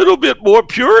a little bit more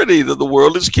purity than the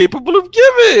world is capable of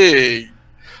giving.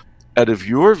 And if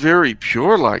you're very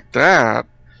pure like that,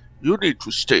 you need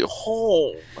to stay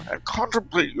home and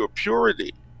contemplate your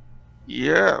purity.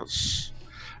 Yes.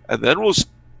 And then we'll see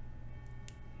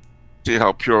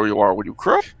how pure you are when you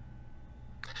cry.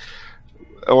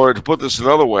 Or to put this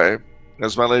another way,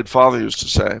 as my late father used to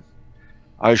say,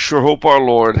 I sure hope our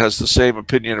Lord has the same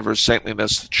opinion of her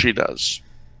saintliness that she does.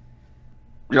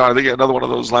 I think another one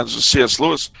of those lines was C.S.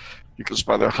 Lewis, because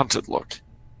by their hunted look,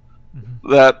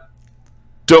 that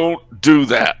don't do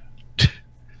that.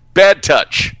 Bad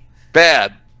touch.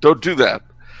 Bad. Don't do that.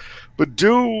 But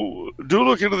do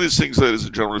look into these things, ladies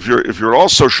and gentlemen. If you're all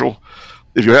social,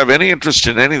 if you have any interest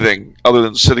in anything other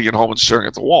than sitting at home and staring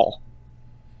at the wall,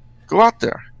 go out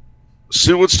there.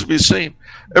 See what's to be seen.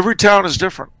 Every town is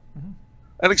different.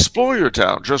 And explore your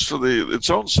town just for its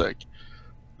own sake.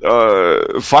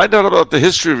 Find out about the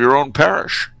history of your own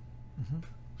parish.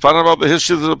 Find out about the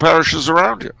history of the parishes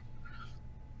around you.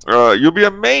 You'll be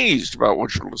amazed about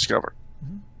what you'll discover.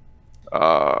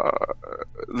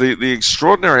 The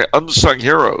extraordinary unsung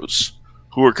heroes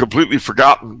who are completely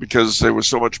forgotten because they were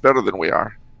so much better than we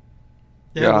are.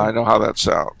 Yeah, I know how that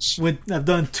sounds. I've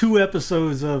done 2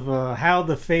 episodes of how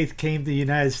the faith came to the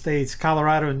United States,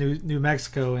 Colorado and New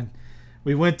Mexico, and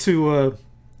we went to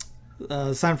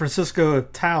San Francisco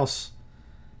Taos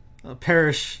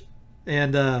parish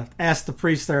and asked the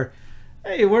priest there,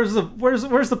 "Hey, where's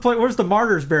the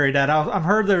martyrs buried at? I've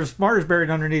heard there's martyrs buried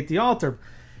underneath the altar."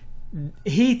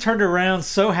 He turned around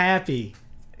so happy.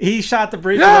 He shot the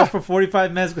breeze for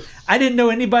 45 minutes. I didn't know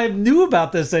anybody knew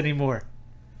about this anymore.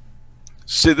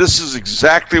 See, this is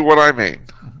exactly what I mean.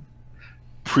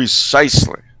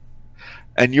 Precisely.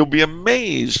 And you'll be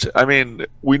amazed. I mean,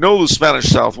 we know the Spanish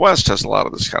Southwest has a lot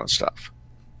of this kind of stuff.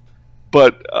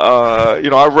 But,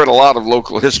 I've read a lot of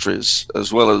local histories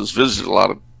as well as visited a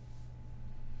lot of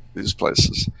these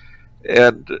places.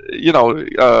 And,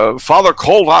 Father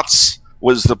Colvatz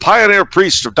was the pioneer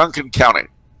priest of Duncan County.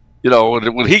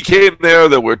 And when he came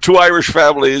there were 2 Irish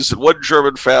families and 1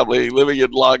 German family living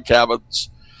in log cabins.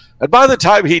 And by the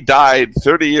time he died,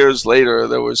 30 years later,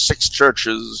 there were 6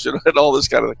 churches, and all this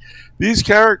kind of thing. These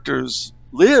characters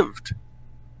lived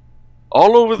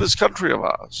all over this country of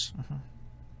ours.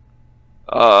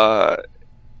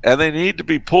 And they need to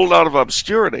be pulled out of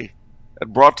obscurity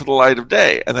and brought to the light of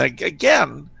day. And then,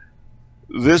 again,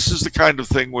 this is the kind of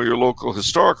thing where your local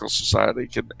historical society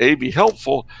can, A, be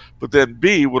helpful, but then,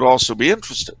 B, would also be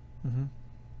interested.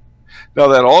 Now,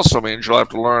 that also means you'll have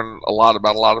to learn a lot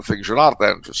about a lot of things you're not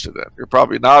that interested in. You're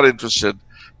probably not interested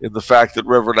in the fact that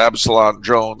Reverend Absalom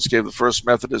Jones gave the first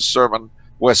Methodist sermon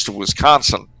west of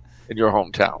Wisconsin in your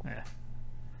hometown. Yeah.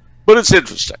 But it's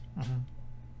interesting.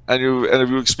 And if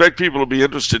you expect people to be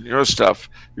interested in your stuff,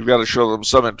 you've got to show them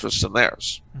some interest in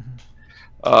theirs.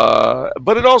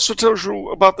 But it also tells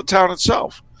you about the town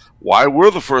itself. Why were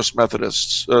the first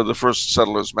Methodists, the first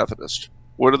settlers Methodist?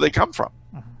 Where did they come from?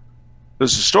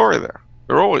 There's a story there.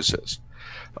 There always is.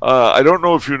 I don't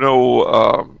know if you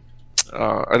know.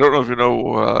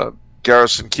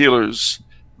 Garrison Keillor's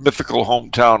mythical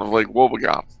hometown of Lake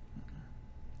Wobegon.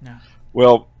 No.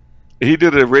 Well, he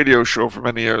did a radio show for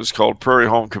many years called Prairie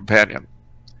Home Companion.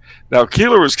 Now,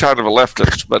 Keillor is kind of a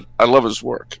leftist, but I love his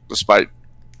work, despite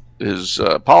his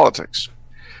politics.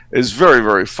 It's very,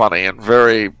 very funny and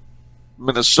very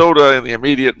Minnesota in the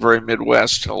immediate, very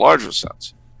Midwest in a larger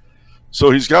sense. So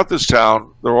he's got this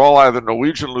town. They're all either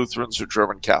Norwegian Lutherans or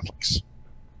German Catholics.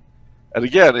 And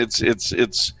again, it's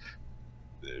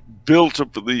built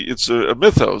up. It's a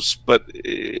mythos, but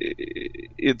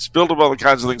it's built upon the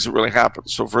kinds of things that really happen.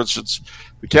 So, for instance,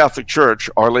 the Catholic Church,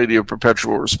 Our Lady of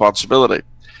Perpetual Responsibility,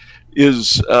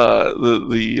 is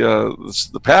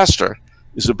the pastor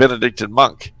is a Benedictine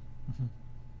monk,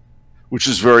 which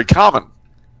is very common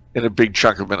in a big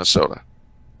chunk of Minnesota.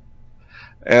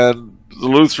 And the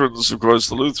Lutherans, of course,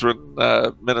 the Lutheran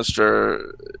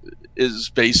minister is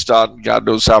based on God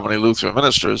knows how many Lutheran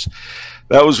ministers.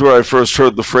 That was where I first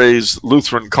heard the phrase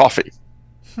Lutheran coffee.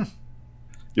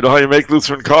 You know how you make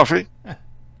Lutheran coffee?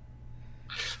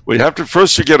 Well, you have to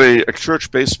first you get a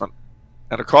church basement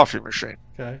and a coffee machine,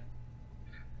 Okay.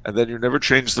 and then you never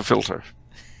change the filter.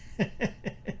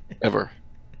 Ever.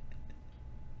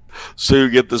 So you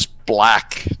get this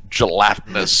black,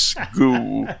 gelatinous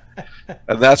goo,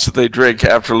 and that's what they drink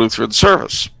after Lutheran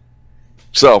service.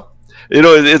 So, you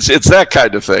know, it's that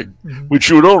kind of thing, which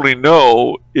you would only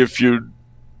know if you'd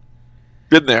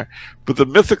been there. But the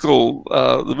mythical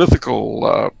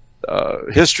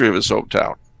history of his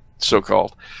hometown,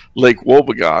 so-called Lake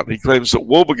Wobegon, he claims that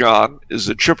Wobegon is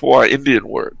a Chippewa Indian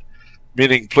word,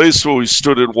 meaning place where we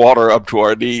stood in water up to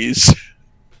our knees.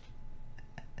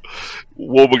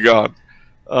 Wobegon.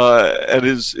 And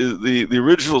the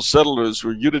original settlers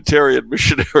were Unitarian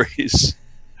missionaries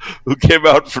who came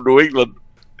out from New England,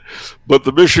 but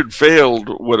the mission failed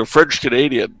when a French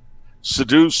Canadian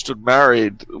seduced and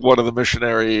married one of the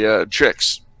missionary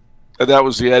chicks, and that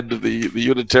was the end of the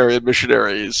Unitarian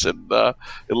missionaries in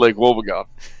Lake Wobegon.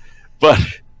 But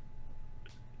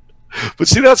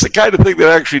see, that's the kind of thing that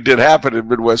actually did happen in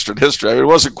Midwestern history. I mean, it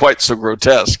wasn't quite so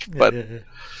grotesque, but. Yeah.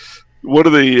 One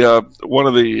of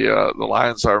the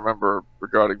lines I remember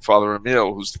regarding Father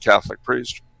Emile, who's the Catholic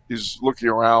priest, he's looking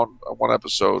around on one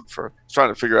episode he's trying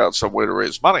to figure out some way to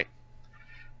raise money.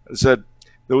 He said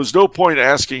there was no point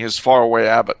asking his faraway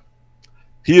abbot.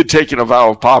 He had taken a vow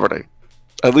of poverty,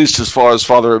 at least as far as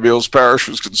Father Emile's parish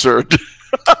was concerned.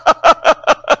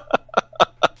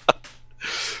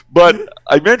 But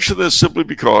I mention this simply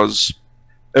because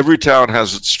every town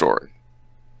has its story.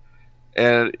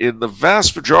 And in the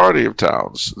vast majority of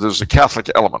towns, there's a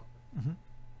Catholic element. Mm-hmm.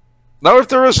 Now, if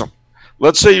there isn't,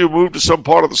 let's say you move to some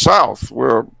part of the South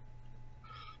where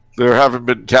there haven't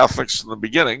been Catholics in the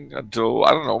beginning until,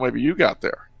 I don't know, maybe you got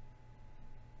there.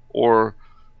 Or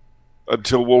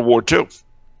until World War II,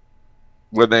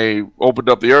 when they opened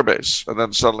up the air base, and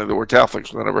then suddenly there were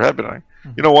Catholics when there never had been any.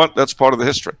 Mm-hmm. You know what? That's part of the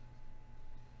history.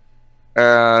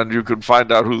 And you can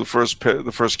find out who the first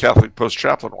Catholic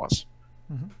post-chaplain was.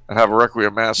 Mm-hmm. And have a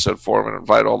Requiem Mass said for him and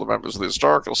invite all the members of the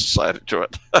Historical Society to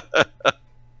it.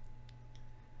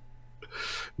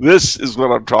 This is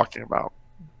what I'm talking about.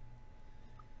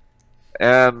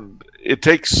 And it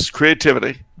takes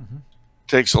creativity,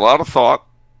 takes a lot of thought,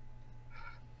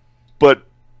 but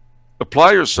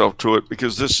apply yourself to it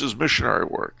because this is missionary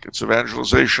work. It's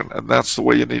evangelization, and that's the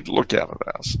way you need to look at it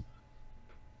as.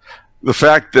 The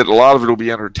fact that a lot of it will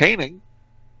be entertaining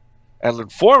and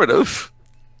informative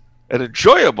and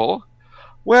enjoyable,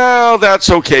 well, that's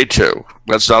okay too.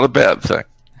 That's not a bad thing.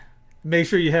 Make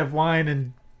sure you have wine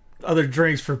and other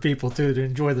drinks for people too to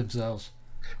enjoy themselves.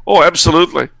 Oh,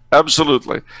 absolutely.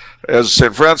 Absolutely. As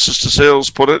St. Francis de Sales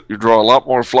put it, you draw a lot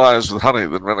more flies with honey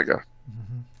than vinegar.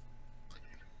 Mm-hmm.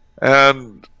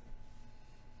 And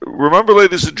remember,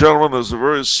 ladies and gentlemen, there's a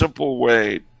very simple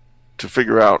way to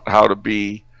figure out how to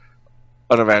be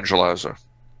an evangelizer.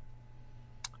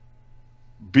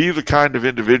 Be the kind of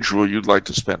individual you'd like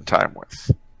to spend time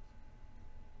with.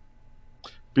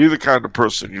 Be the kind of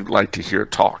person you'd like to hear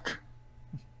talk.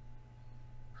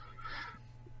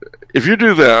 If you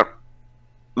do that,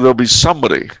 there'll be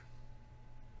somebody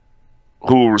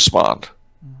who will respond.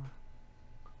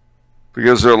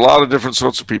 Because there are a lot of different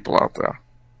sorts of people out there.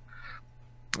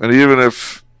 And even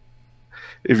if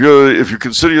you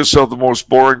consider yourself the most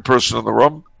boring person in the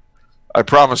room, I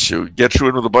promise you, get you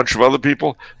in with a bunch of other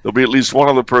people, there'll be at least one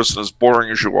other person as boring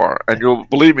as you are. And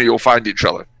believe me, you'll find each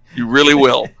other. You really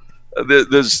will.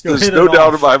 There's no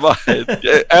doubt in my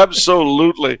mind.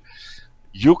 Absolutely.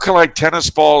 You collect tennis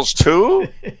balls too?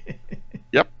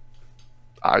 Yep,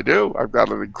 I do. I've got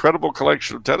an incredible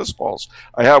collection of tennis balls.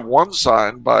 I have one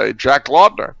signed by Jack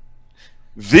Laudner.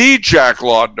 The Jack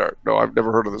Laudner. No, I've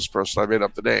never heard of this person. I made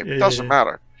up the name. It doesn't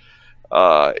matter.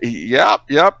 Yep,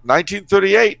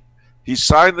 1938. He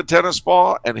signed the tennis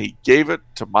ball, and he gave it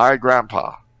to my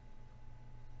grandpa.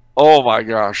 Oh, my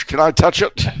gosh. Can I touch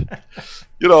it?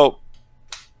 You know,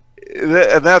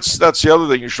 and that's the other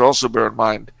thing you should also bear in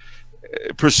mind.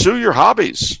 Pursue your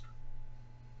hobbies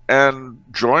and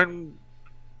join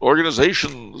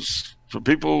organizations for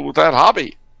people with that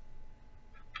hobby.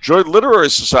 Join literary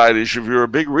societies if you're a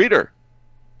big reader.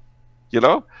 You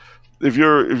know? If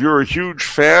you're a huge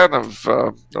fan of,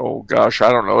 I don't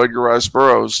know, Edgar Rice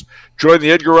Burroughs, join the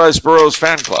Edgar Rice Burroughs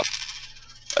fan club.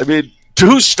 I mean,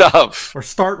 do stuff. Or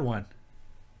start one.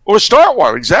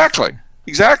 Exactly.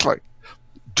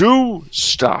 Do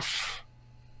stuff.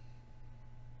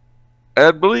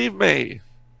 And believe me,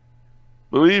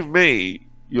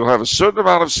 you'll have a certain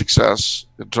amount of success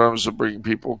in terms of bringing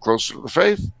people closer to the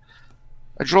faith,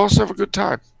 and you'll also have a good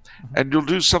time. And you'll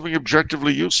do something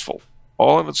objectively useful,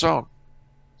 all on its own.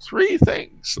 3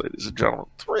 things, ladies and gentlemen.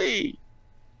 3.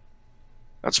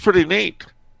 That's pretty neat.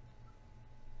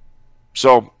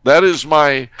 So that is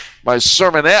my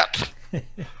sermonette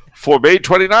for May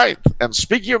 29th. And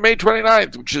speaking of May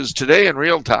 29th, which is today in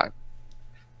real time,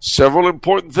 several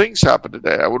important things happened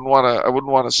today. I wouldn't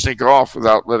want to sneak off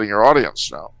without letting your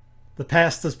audience know. The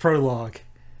past is prologue.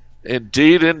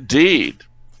 Indeed, indeed.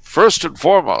 First and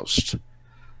foremost,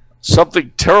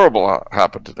 something terrible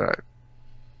happened today.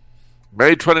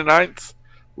 May 29th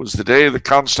was the day that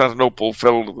Constantinople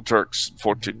fell to the Turks in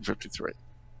 1453.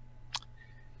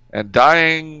 And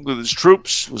dying with his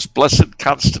troops was Blessed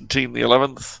Constantine XI,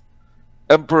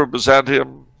 Emperor of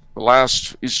Byzantium, the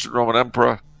last Eastern Roman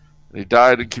emperor, and he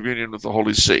died in communion with the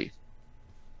Holy See.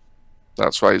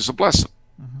 That's why he's a blessed.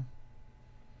 Mm-hmm.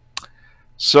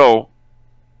 So,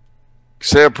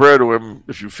 say a prayer to him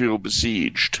if you feel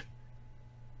besieged.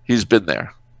 He's been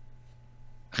there.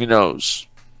 He knows.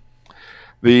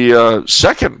 The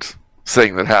second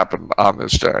thing that happened on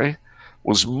this day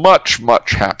was much,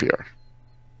 much happier.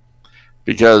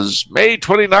 Because May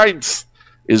 29th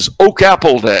is Oak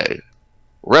Apple Day,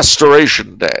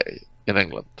 Restoration Day in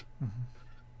England. Mm-hmm.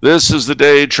 This is the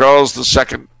day Charles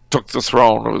II took the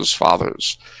throne of his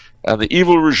fathers, and the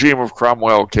evil regime of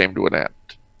Cromwell came to an end.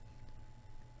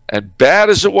 And bad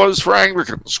as it was for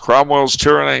Anglicans, Cromwell's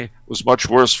tyranny was much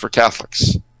worse for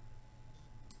Catholics.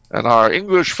 And our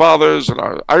English fathers and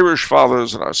our Irish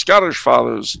fathers and our Scottish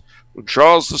fathers, when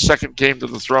Charles II came to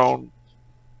the throne,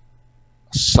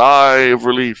 a sigh of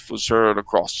relief was heard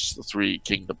across the 3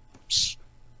 kingdoms.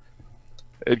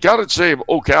 It got its name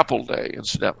Oak Apple Day,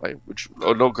 incidentally, which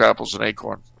an oak apple's an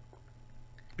acorn.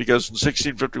 Because in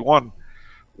 1651,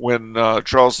 when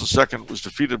Charles II was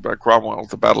defeated by Cromwell at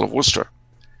the Battle of Worcester,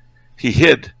 he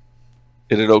hid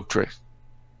in an oak tree.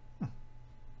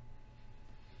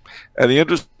 And the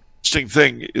interesting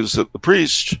thing is that the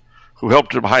priest who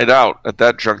helped him hide out at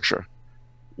that juncture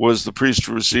was the priest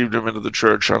who received him into the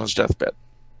church on his deathbed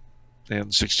in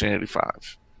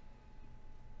 1685.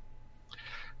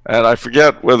 And I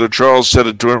forget whether Charles said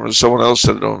it to him or someone else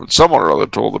said it to him, but someone or other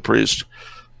told the priest,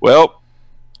 well,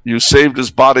 you saved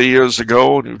his body years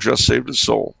ago and you've just saved his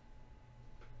soul.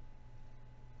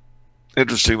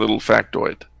 Interesting little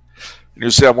factoid. And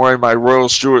you see I'm wearing my Royal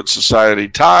Stuart Society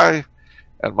tie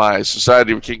and my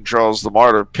Society of King Charles the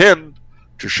Martyr pin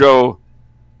to show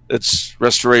it's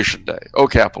Restoration Day,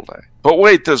 Oak Apple Day. But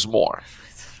wait, there's more.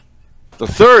 The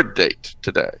third date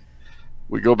today,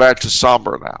 we go back to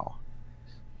somber now.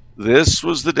 This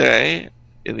was the day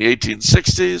in the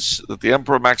 1860s that the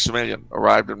Emperor Maximilian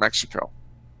arrived in Mexico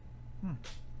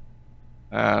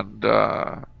and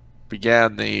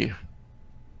began the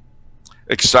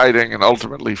exciting and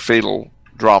ultimately fatal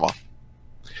drama.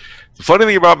 The funny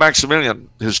thing about Maximilian,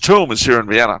 his tomb is here in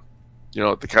Vienna,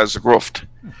 at the Kaisergruft.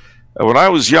 And when I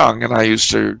was young and I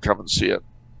used to come and see it,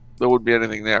 there wouldn't be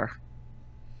anything there.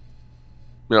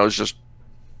 It was just,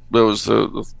 there was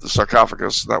the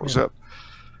sarcophagus, and that was it.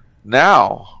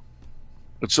 Now,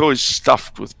 it's always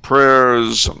stuffed with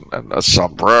prayers and a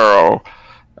sombrero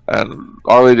and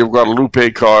Our Lady of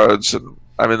Guadalupe cards. And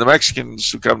I mean, the Mexicans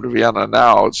who come to Vienna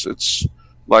now, it's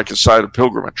like a site of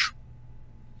pilgrimage,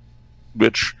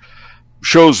 which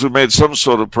shows we've made some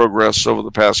sort of progress over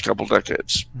the past couple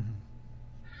decades. Mm-hmm.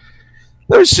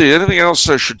 Let me see, anything else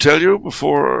I should tell you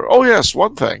before? Oh, yes,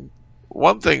 one thing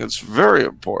that's very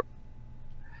important.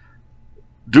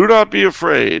 Do not be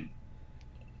afraid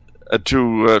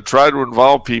to try to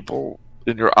involve people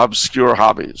in your obscure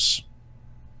hobbies.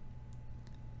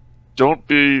 Don't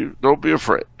be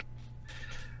afraid.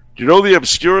 Do you know the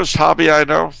obscurest hobby I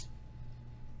know?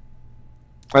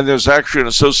 And there's actually an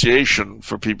association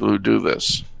for people who do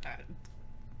this.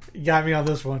 You got me on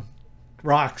this one.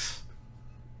 Rocks.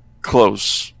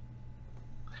 Close.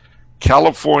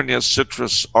 California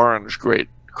citrus orange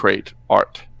crate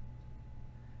art.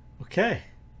 Okay.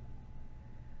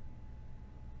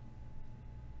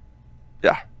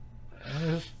 Yeah.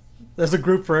 There's a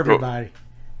group for everybody.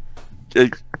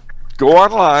 Go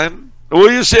online.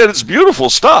 Well, you said it's beautiful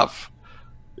stuff.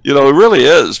 It really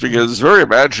is, because it's very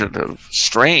imaginative,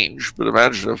 strange, but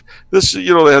imaginative. This, they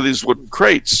had these wooden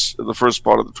crates in the first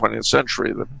part of the 20th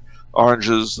century that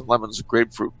oranges and lemons and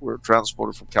grapefruit were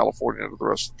transported from California to the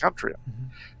rest of the country. Mm-hmm.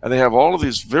 And they have all of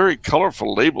these very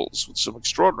colorful labels with some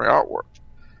extraordinary artwork.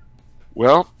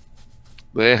 Well,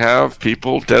 they have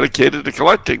people dedicated to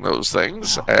collecting those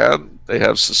things, and they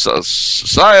have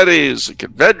societies and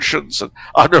conventions, and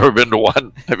I've never been to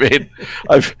one. I mean,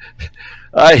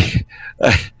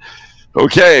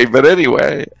 okay, but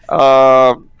anyway,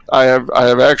 I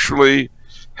have actually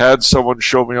had someone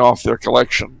show me off their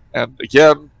collection, and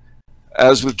again,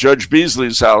 As with Judge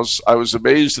Beasley's house, I was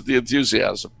amazed at the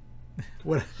enthusiasm.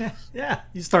 What? Yeah,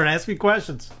 you start asking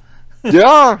questions.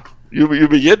 Yeah, you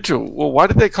begin to. Well, why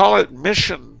did they call it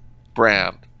Mission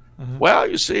Brand? Well,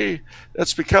 you see,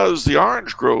 that's because the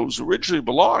orange groves originally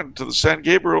belonged to the San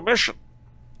Gabriel Mission.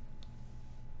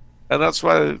 And that's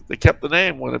why they kept the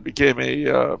name when it became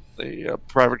a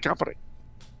private company.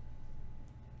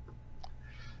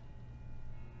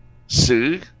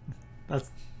 See?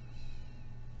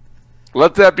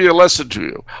 Let that be a lesson to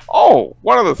you. Oh,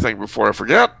 one other thing before I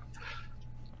forget.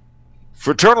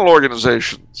 Fraternal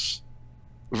organizations,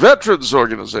 veterans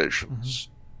organizations,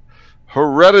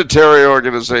 hereditary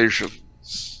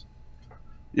organizations.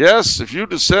 Yes, if you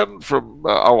descend from,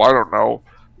 I don't know,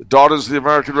 the Daughters of the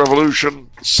American Revolution,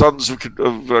 Sons of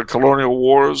Colonial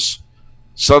Wars,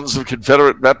 Sons of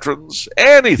Confederate Veterans,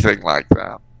 anything like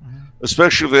that,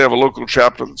 especially if they have a local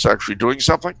chapter that's actually doing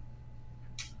something,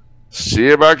 see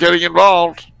about getting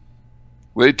involved.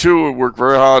 They too work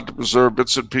very hard to preserve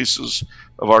bits and pieces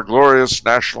of our glorious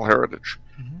national heritage.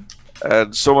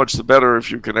 And so much the better if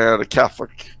you can add a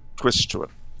Catholic twist to it.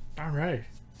 All right.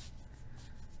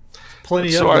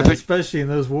 Plenty of that, especially in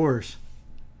those wars.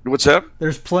 What's that?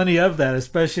 There's plenty of that,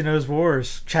 especially in those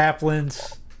wars.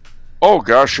 Chaplains. Oh,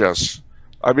 gosh, yes.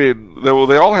 I mean, they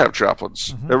all have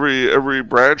chaplains. Every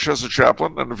branch has a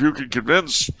chaplain, and if you can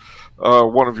convince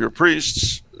one of your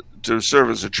priests to serve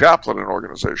as a chaplain in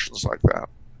organizations like that,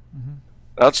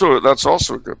 that's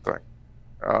also a good thing.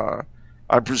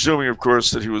 I'm presuming, of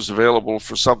course, that he was available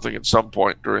for something at some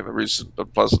point during the recent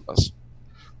unpleasantness.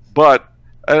 But,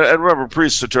 and remember,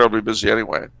 priests are terribly busy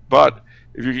anyway. But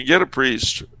if you can get a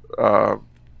priest,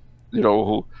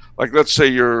 who, like, let's say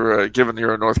given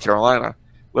you're in North Carolina,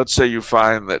 let's say you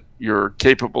find that you're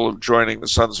capable of joining the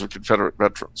Sons of Confederate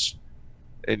Veterans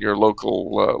in your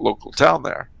local town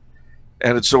there,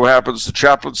 and it so happens the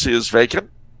chaplaincy is vacant,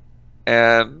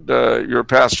 and your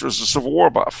pastor is a Civil War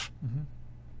buff.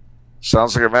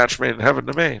 Sounds like a match made in heaven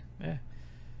to me. Yeah.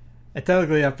 And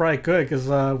technically, I probably could, because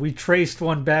we traced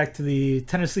one back to the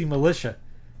Tennessee militia.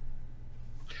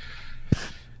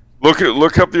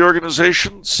 Look up the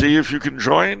organization, see if you can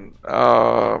join,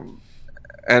 and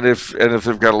if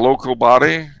they've got a local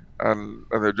body and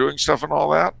they're doing stuff and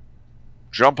all that,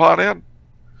 jump on in.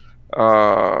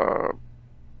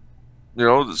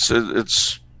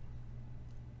 It's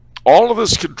all of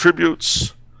this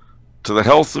contributes to the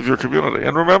health of your community.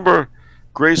 And remember,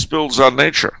 grace builds on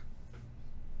nature.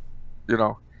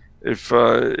 If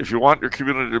you want your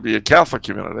community to be a Catholic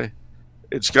community,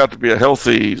 it's got to be a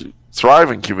healthy,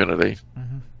 thriving community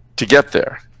to get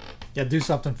there. Yeah, do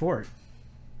something for it.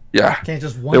 Yeah. Can't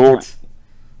just want it.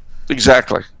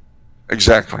 Exactly.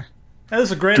 That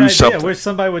is a great idea. Something. I wish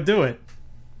somebody would do it.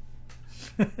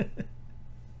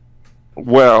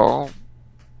 Well,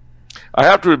 I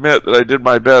have to admit that I did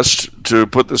my best to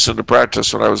put this into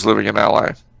practice when I was living in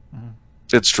LA.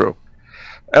 It's true.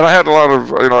 And I had a lot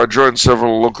of, I joined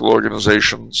several local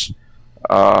organizations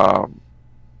that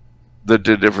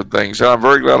did different things. And I'm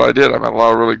very glad I did. I met a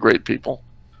lot of really great people.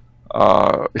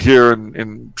 Here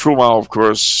in Trumau, of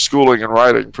course, schooling and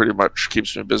writing pretty much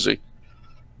keeps me busy.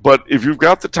 But if you've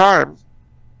got the time,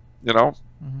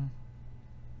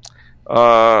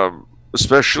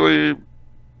 especially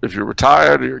if you're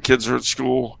retired or your kids are at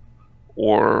school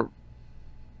or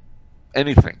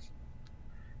anything,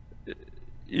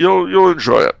 you'll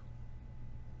enjoy it.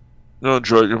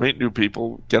 You'll meet new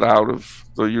people, get out of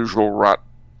the usual rut.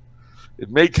 It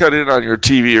may cut in on your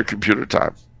TV or computer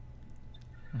time.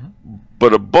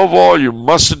 But above all, you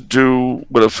mustn't do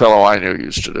what a fellow I knew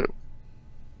used to do.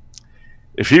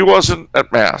 If he wasn't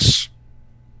at Mass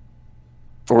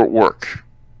or at work,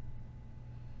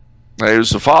 now he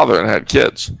was a father and had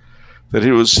kids, that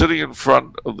he was sitting in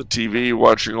front of the TV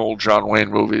watching old John Wayne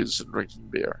movies and drinking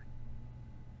beer.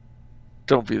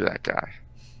 Don't be that guy.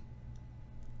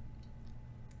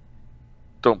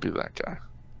 Don't be that guy.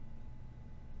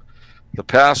 The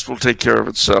past will take care of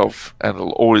itself, and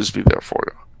it'll always be there for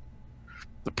you.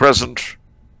 The present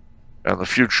and the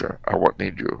future are what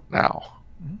need you now.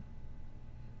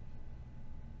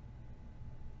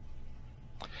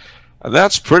 And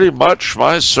that's pretty much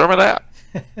my sermonette.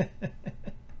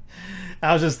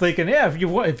 I was just thinking, if you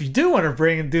do want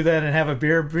to do that and have a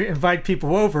beer, invite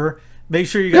people over. Make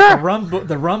sure you got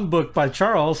the rum book by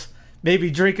Charles.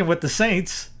 Maybe Drinking with the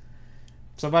Saints.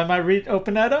 Somebody might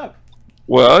open that up.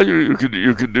 Well, you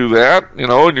could do that,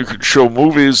 and you could show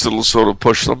movies that'll sort of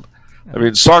push them. I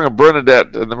mean, Song of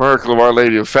Bernadette and the Miracle of Our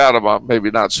Lady of Fatima,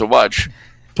 maybe not so much,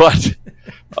 but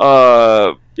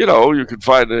you could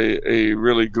find a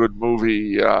really good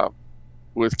movie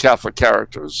with Catholic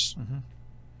characters.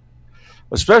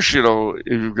 especially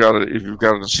if you've got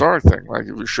an historic thing, like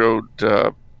if you showed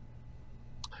a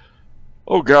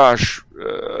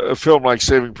film like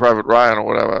Saving Private Ryan or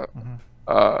whatever,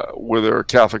 where there are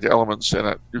Catholic elements in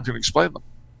it, you can explain them.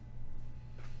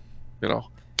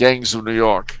 Gangs of New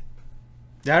York.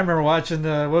 Yeah, I remember watching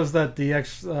what was that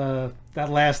that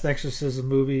last Exorcism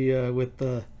movie with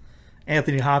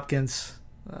Anthony Hopkins.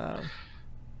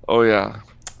 Oh yeah,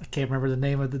 I can't remember the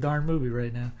name of the darn movie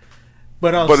right now.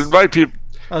 But invite people.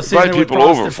 I was sitting there with people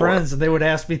over Boston for friends, it. and they would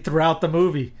ask me throughout the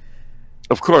movie,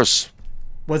 Of course.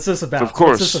 "What's this about? Of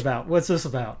course. What's this about? What's this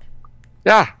about?"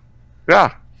 Yeah.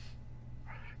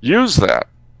 Use that.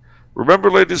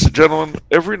 Remember, ladies and gentlemen,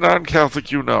 every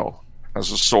non-Catholic you know has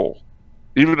a soul,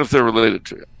 even if they're related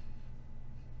to you.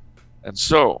 And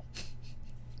so,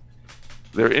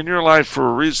 they're in your life for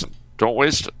a reason. Don't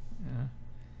waste it. Yeah.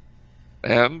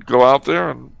 And go out there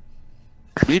and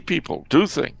meet people, do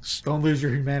things. Don't lose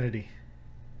your humanity.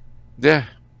 Yeah.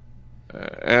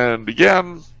 And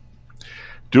again,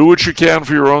 do what you can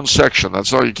for your own section.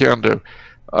 That's all you can do.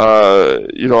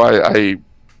 I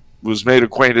was made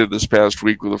acquainted this past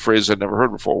week with a phrase I'd never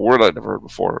heard before, a word I'd never heard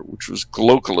before, which was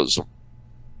glocalism.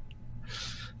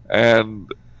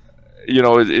 And,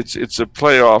 it's a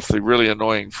play off the really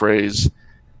annoying phrase,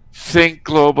 think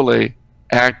globally,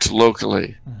 act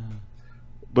locally. Mm-hmm.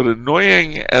 But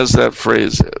annoying as that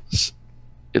phrase is,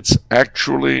 it's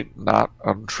actually not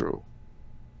untrue.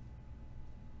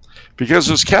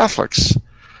 Because as Catholics,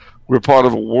 we're part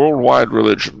of a worldwide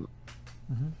religion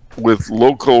with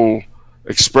local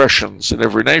expressions in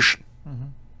every nation. Mm-hmm.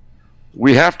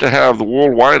 We have to have the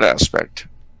worldwide aspect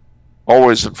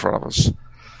always in front of us.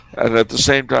 And at the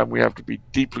same time, we have to be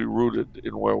deeply rooted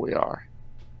in where we are.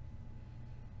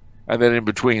 And then in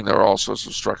between, there are all sorts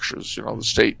of structures, the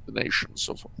state, the nation, and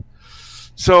so forth.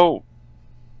 So,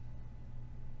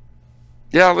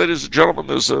 yeah, ladies and gentlemen,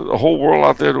 there's a whole world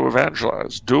out there to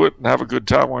evangelize. Do it and have a good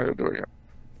time while you're doing it.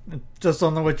 Just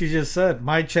on what you just said,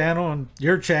 my channel and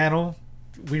your channel,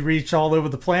 we reach all over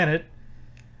the planet.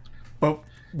 But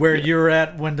where you're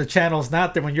at when the channel's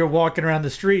not there, when you're walking around the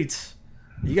streets,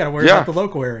 you got to worry about the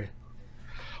local area.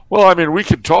 Well, I mean, we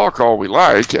can talk all we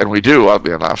like, and we do,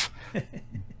 oddly enough.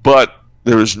 But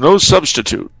there is no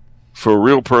substitute for a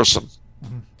real person.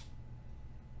 Mm-hmm.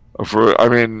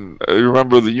 You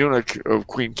remember the eunuch of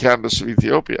Queen Candace of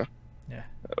Ethiopia? Yeah.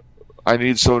 I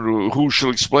need someone who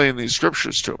shall explain these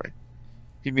scriptures to me.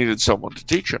 He needed someone to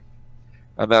teach him.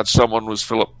 And that someone was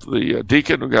Philip the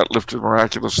deacon, who got lifted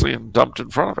miraculously and dumped in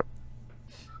front of him.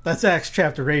 That's Acts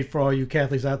chapter 8 for all you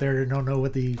Catholics out there who don't know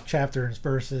what the chapter and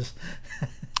verse is.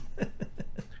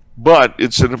 But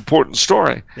it's an important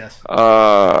story. Yes.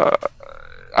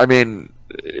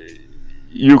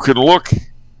 You can look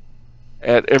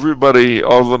at everybody,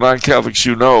 all the non-Catholics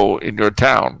you know in your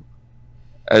town,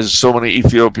 as so many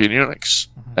Ethiopian eunuchs.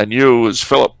 Mm-hmm. And you as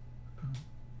Philip.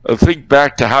 Think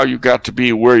back to how you got to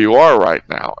be where you are right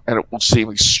now, and it will seem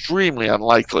extremely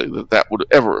unlikely that would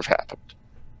ever have happened.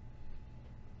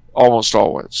 Almost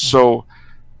always. Mm-hmm. So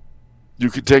you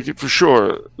can take it for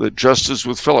sure that just as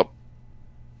with Philip,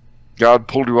 God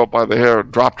pulled you up by the hair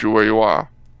and dropped you where you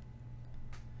are.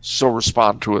 So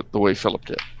respond to it the way Philip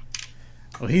did.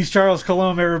 Well, he's Charles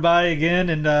Colomb, everybody, again.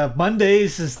 And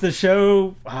Mondays is the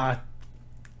show.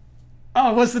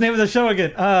 What's the name of the show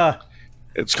again?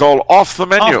 It's called Off the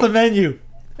Menu. Off the Menu.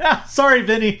 Sorry,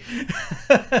 Vinny.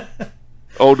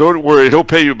 Oh, don't worry. He'll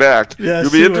pay you back. Yes,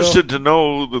 You'll be interested to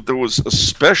know that there was a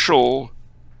special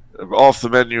Off the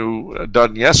Menu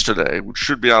done yesterday, which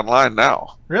should be online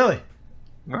now. Really?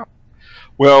 No.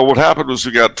 Well, what happened was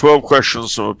we got 12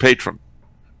 questions from a patron.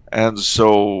 And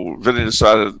so Vinny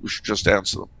decided we should just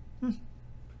answer them.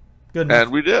 Good enough.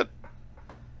 And we did.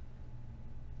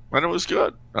 And it was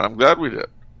good. And I'm glad we did.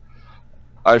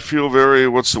 I feel very,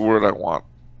 what's the word I want?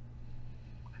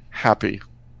 Happy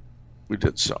we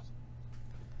did so.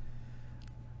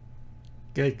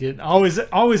 Good. Always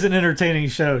an entertaining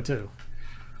show, too.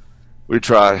 We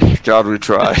try. God, we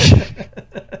try.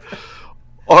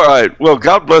 All right. Well,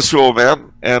 God bless you, old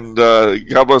man. And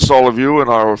God bless all of you and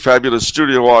our fabulous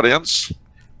studio audience.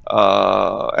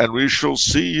 And we shall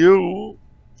see you,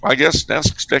 I guess,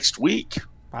 next week.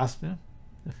 Possibly.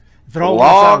 If it all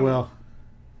works out well.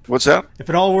 What's that? If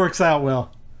it all works out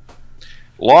well.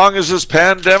 Long as this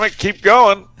pandemic keep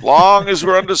going, long as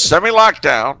we're under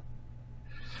semi-lockdown,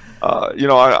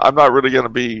 I'm not really going to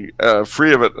be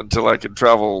free of it until I can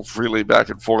travel freely back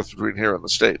and forth between here and the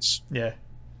States. Yeah.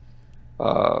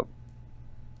 But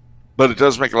it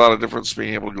does make a lot of difference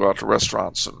being able to go out to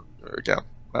restaurants, and again,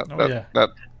 that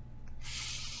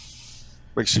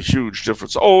makes a huge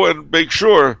difference. Oh, and make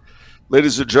sure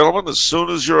ladies and gentlemen, as soon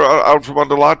as you're out from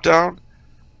under lockdown,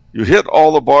 you hit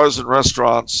all the bars and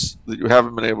restaurants that you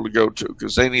haven't been able to go to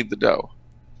because they need the dough.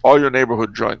 All your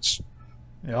neighborhood joints.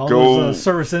 Yeah, all those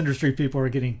service industry people are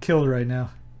getting killed right now.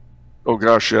 Oh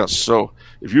gosh, yes. So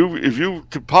if you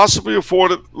could possibly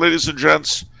afford it, ladies and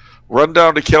gents, run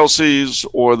down to Kelsey's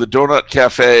or the Donut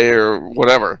Cafe or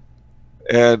whatever,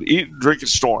 and eat and drink a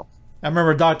storm. I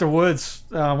remember Dr. Woods,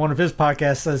 one of his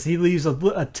podcasts, says he leaves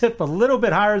a tip a little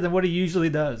bit higher than what he usually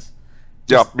does.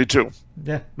 Yeah, me too.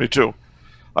 Yeah, me too.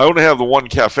 I only have the one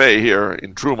cafe here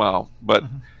in Trumau, but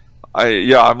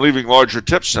I'm leaving larger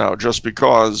tips now just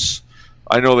because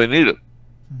I know they need it.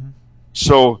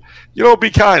 So,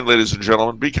 be kind, ladies and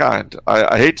gentlemen. Be kind.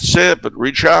 I hate to say it, but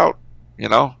reach out,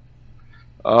 And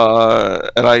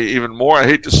I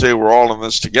hate to say we're all in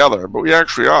this together, but we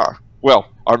actually are. Well,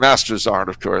 our masters aren't,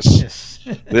 of course. Yes.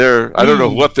 I don't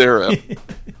know what they're in.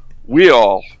 We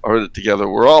all are in it together.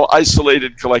 We're all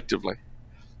isolated collectively.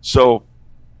 So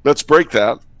let's break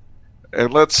that,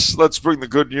 and let's bring the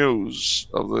good news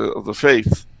of the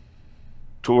faith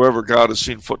to wherever God has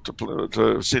seen fit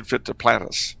to plant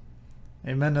us.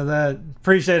 Amen to that.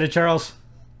 Appreciate it, Charles.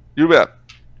 You bet.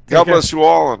 God bless you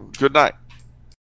all, and good night.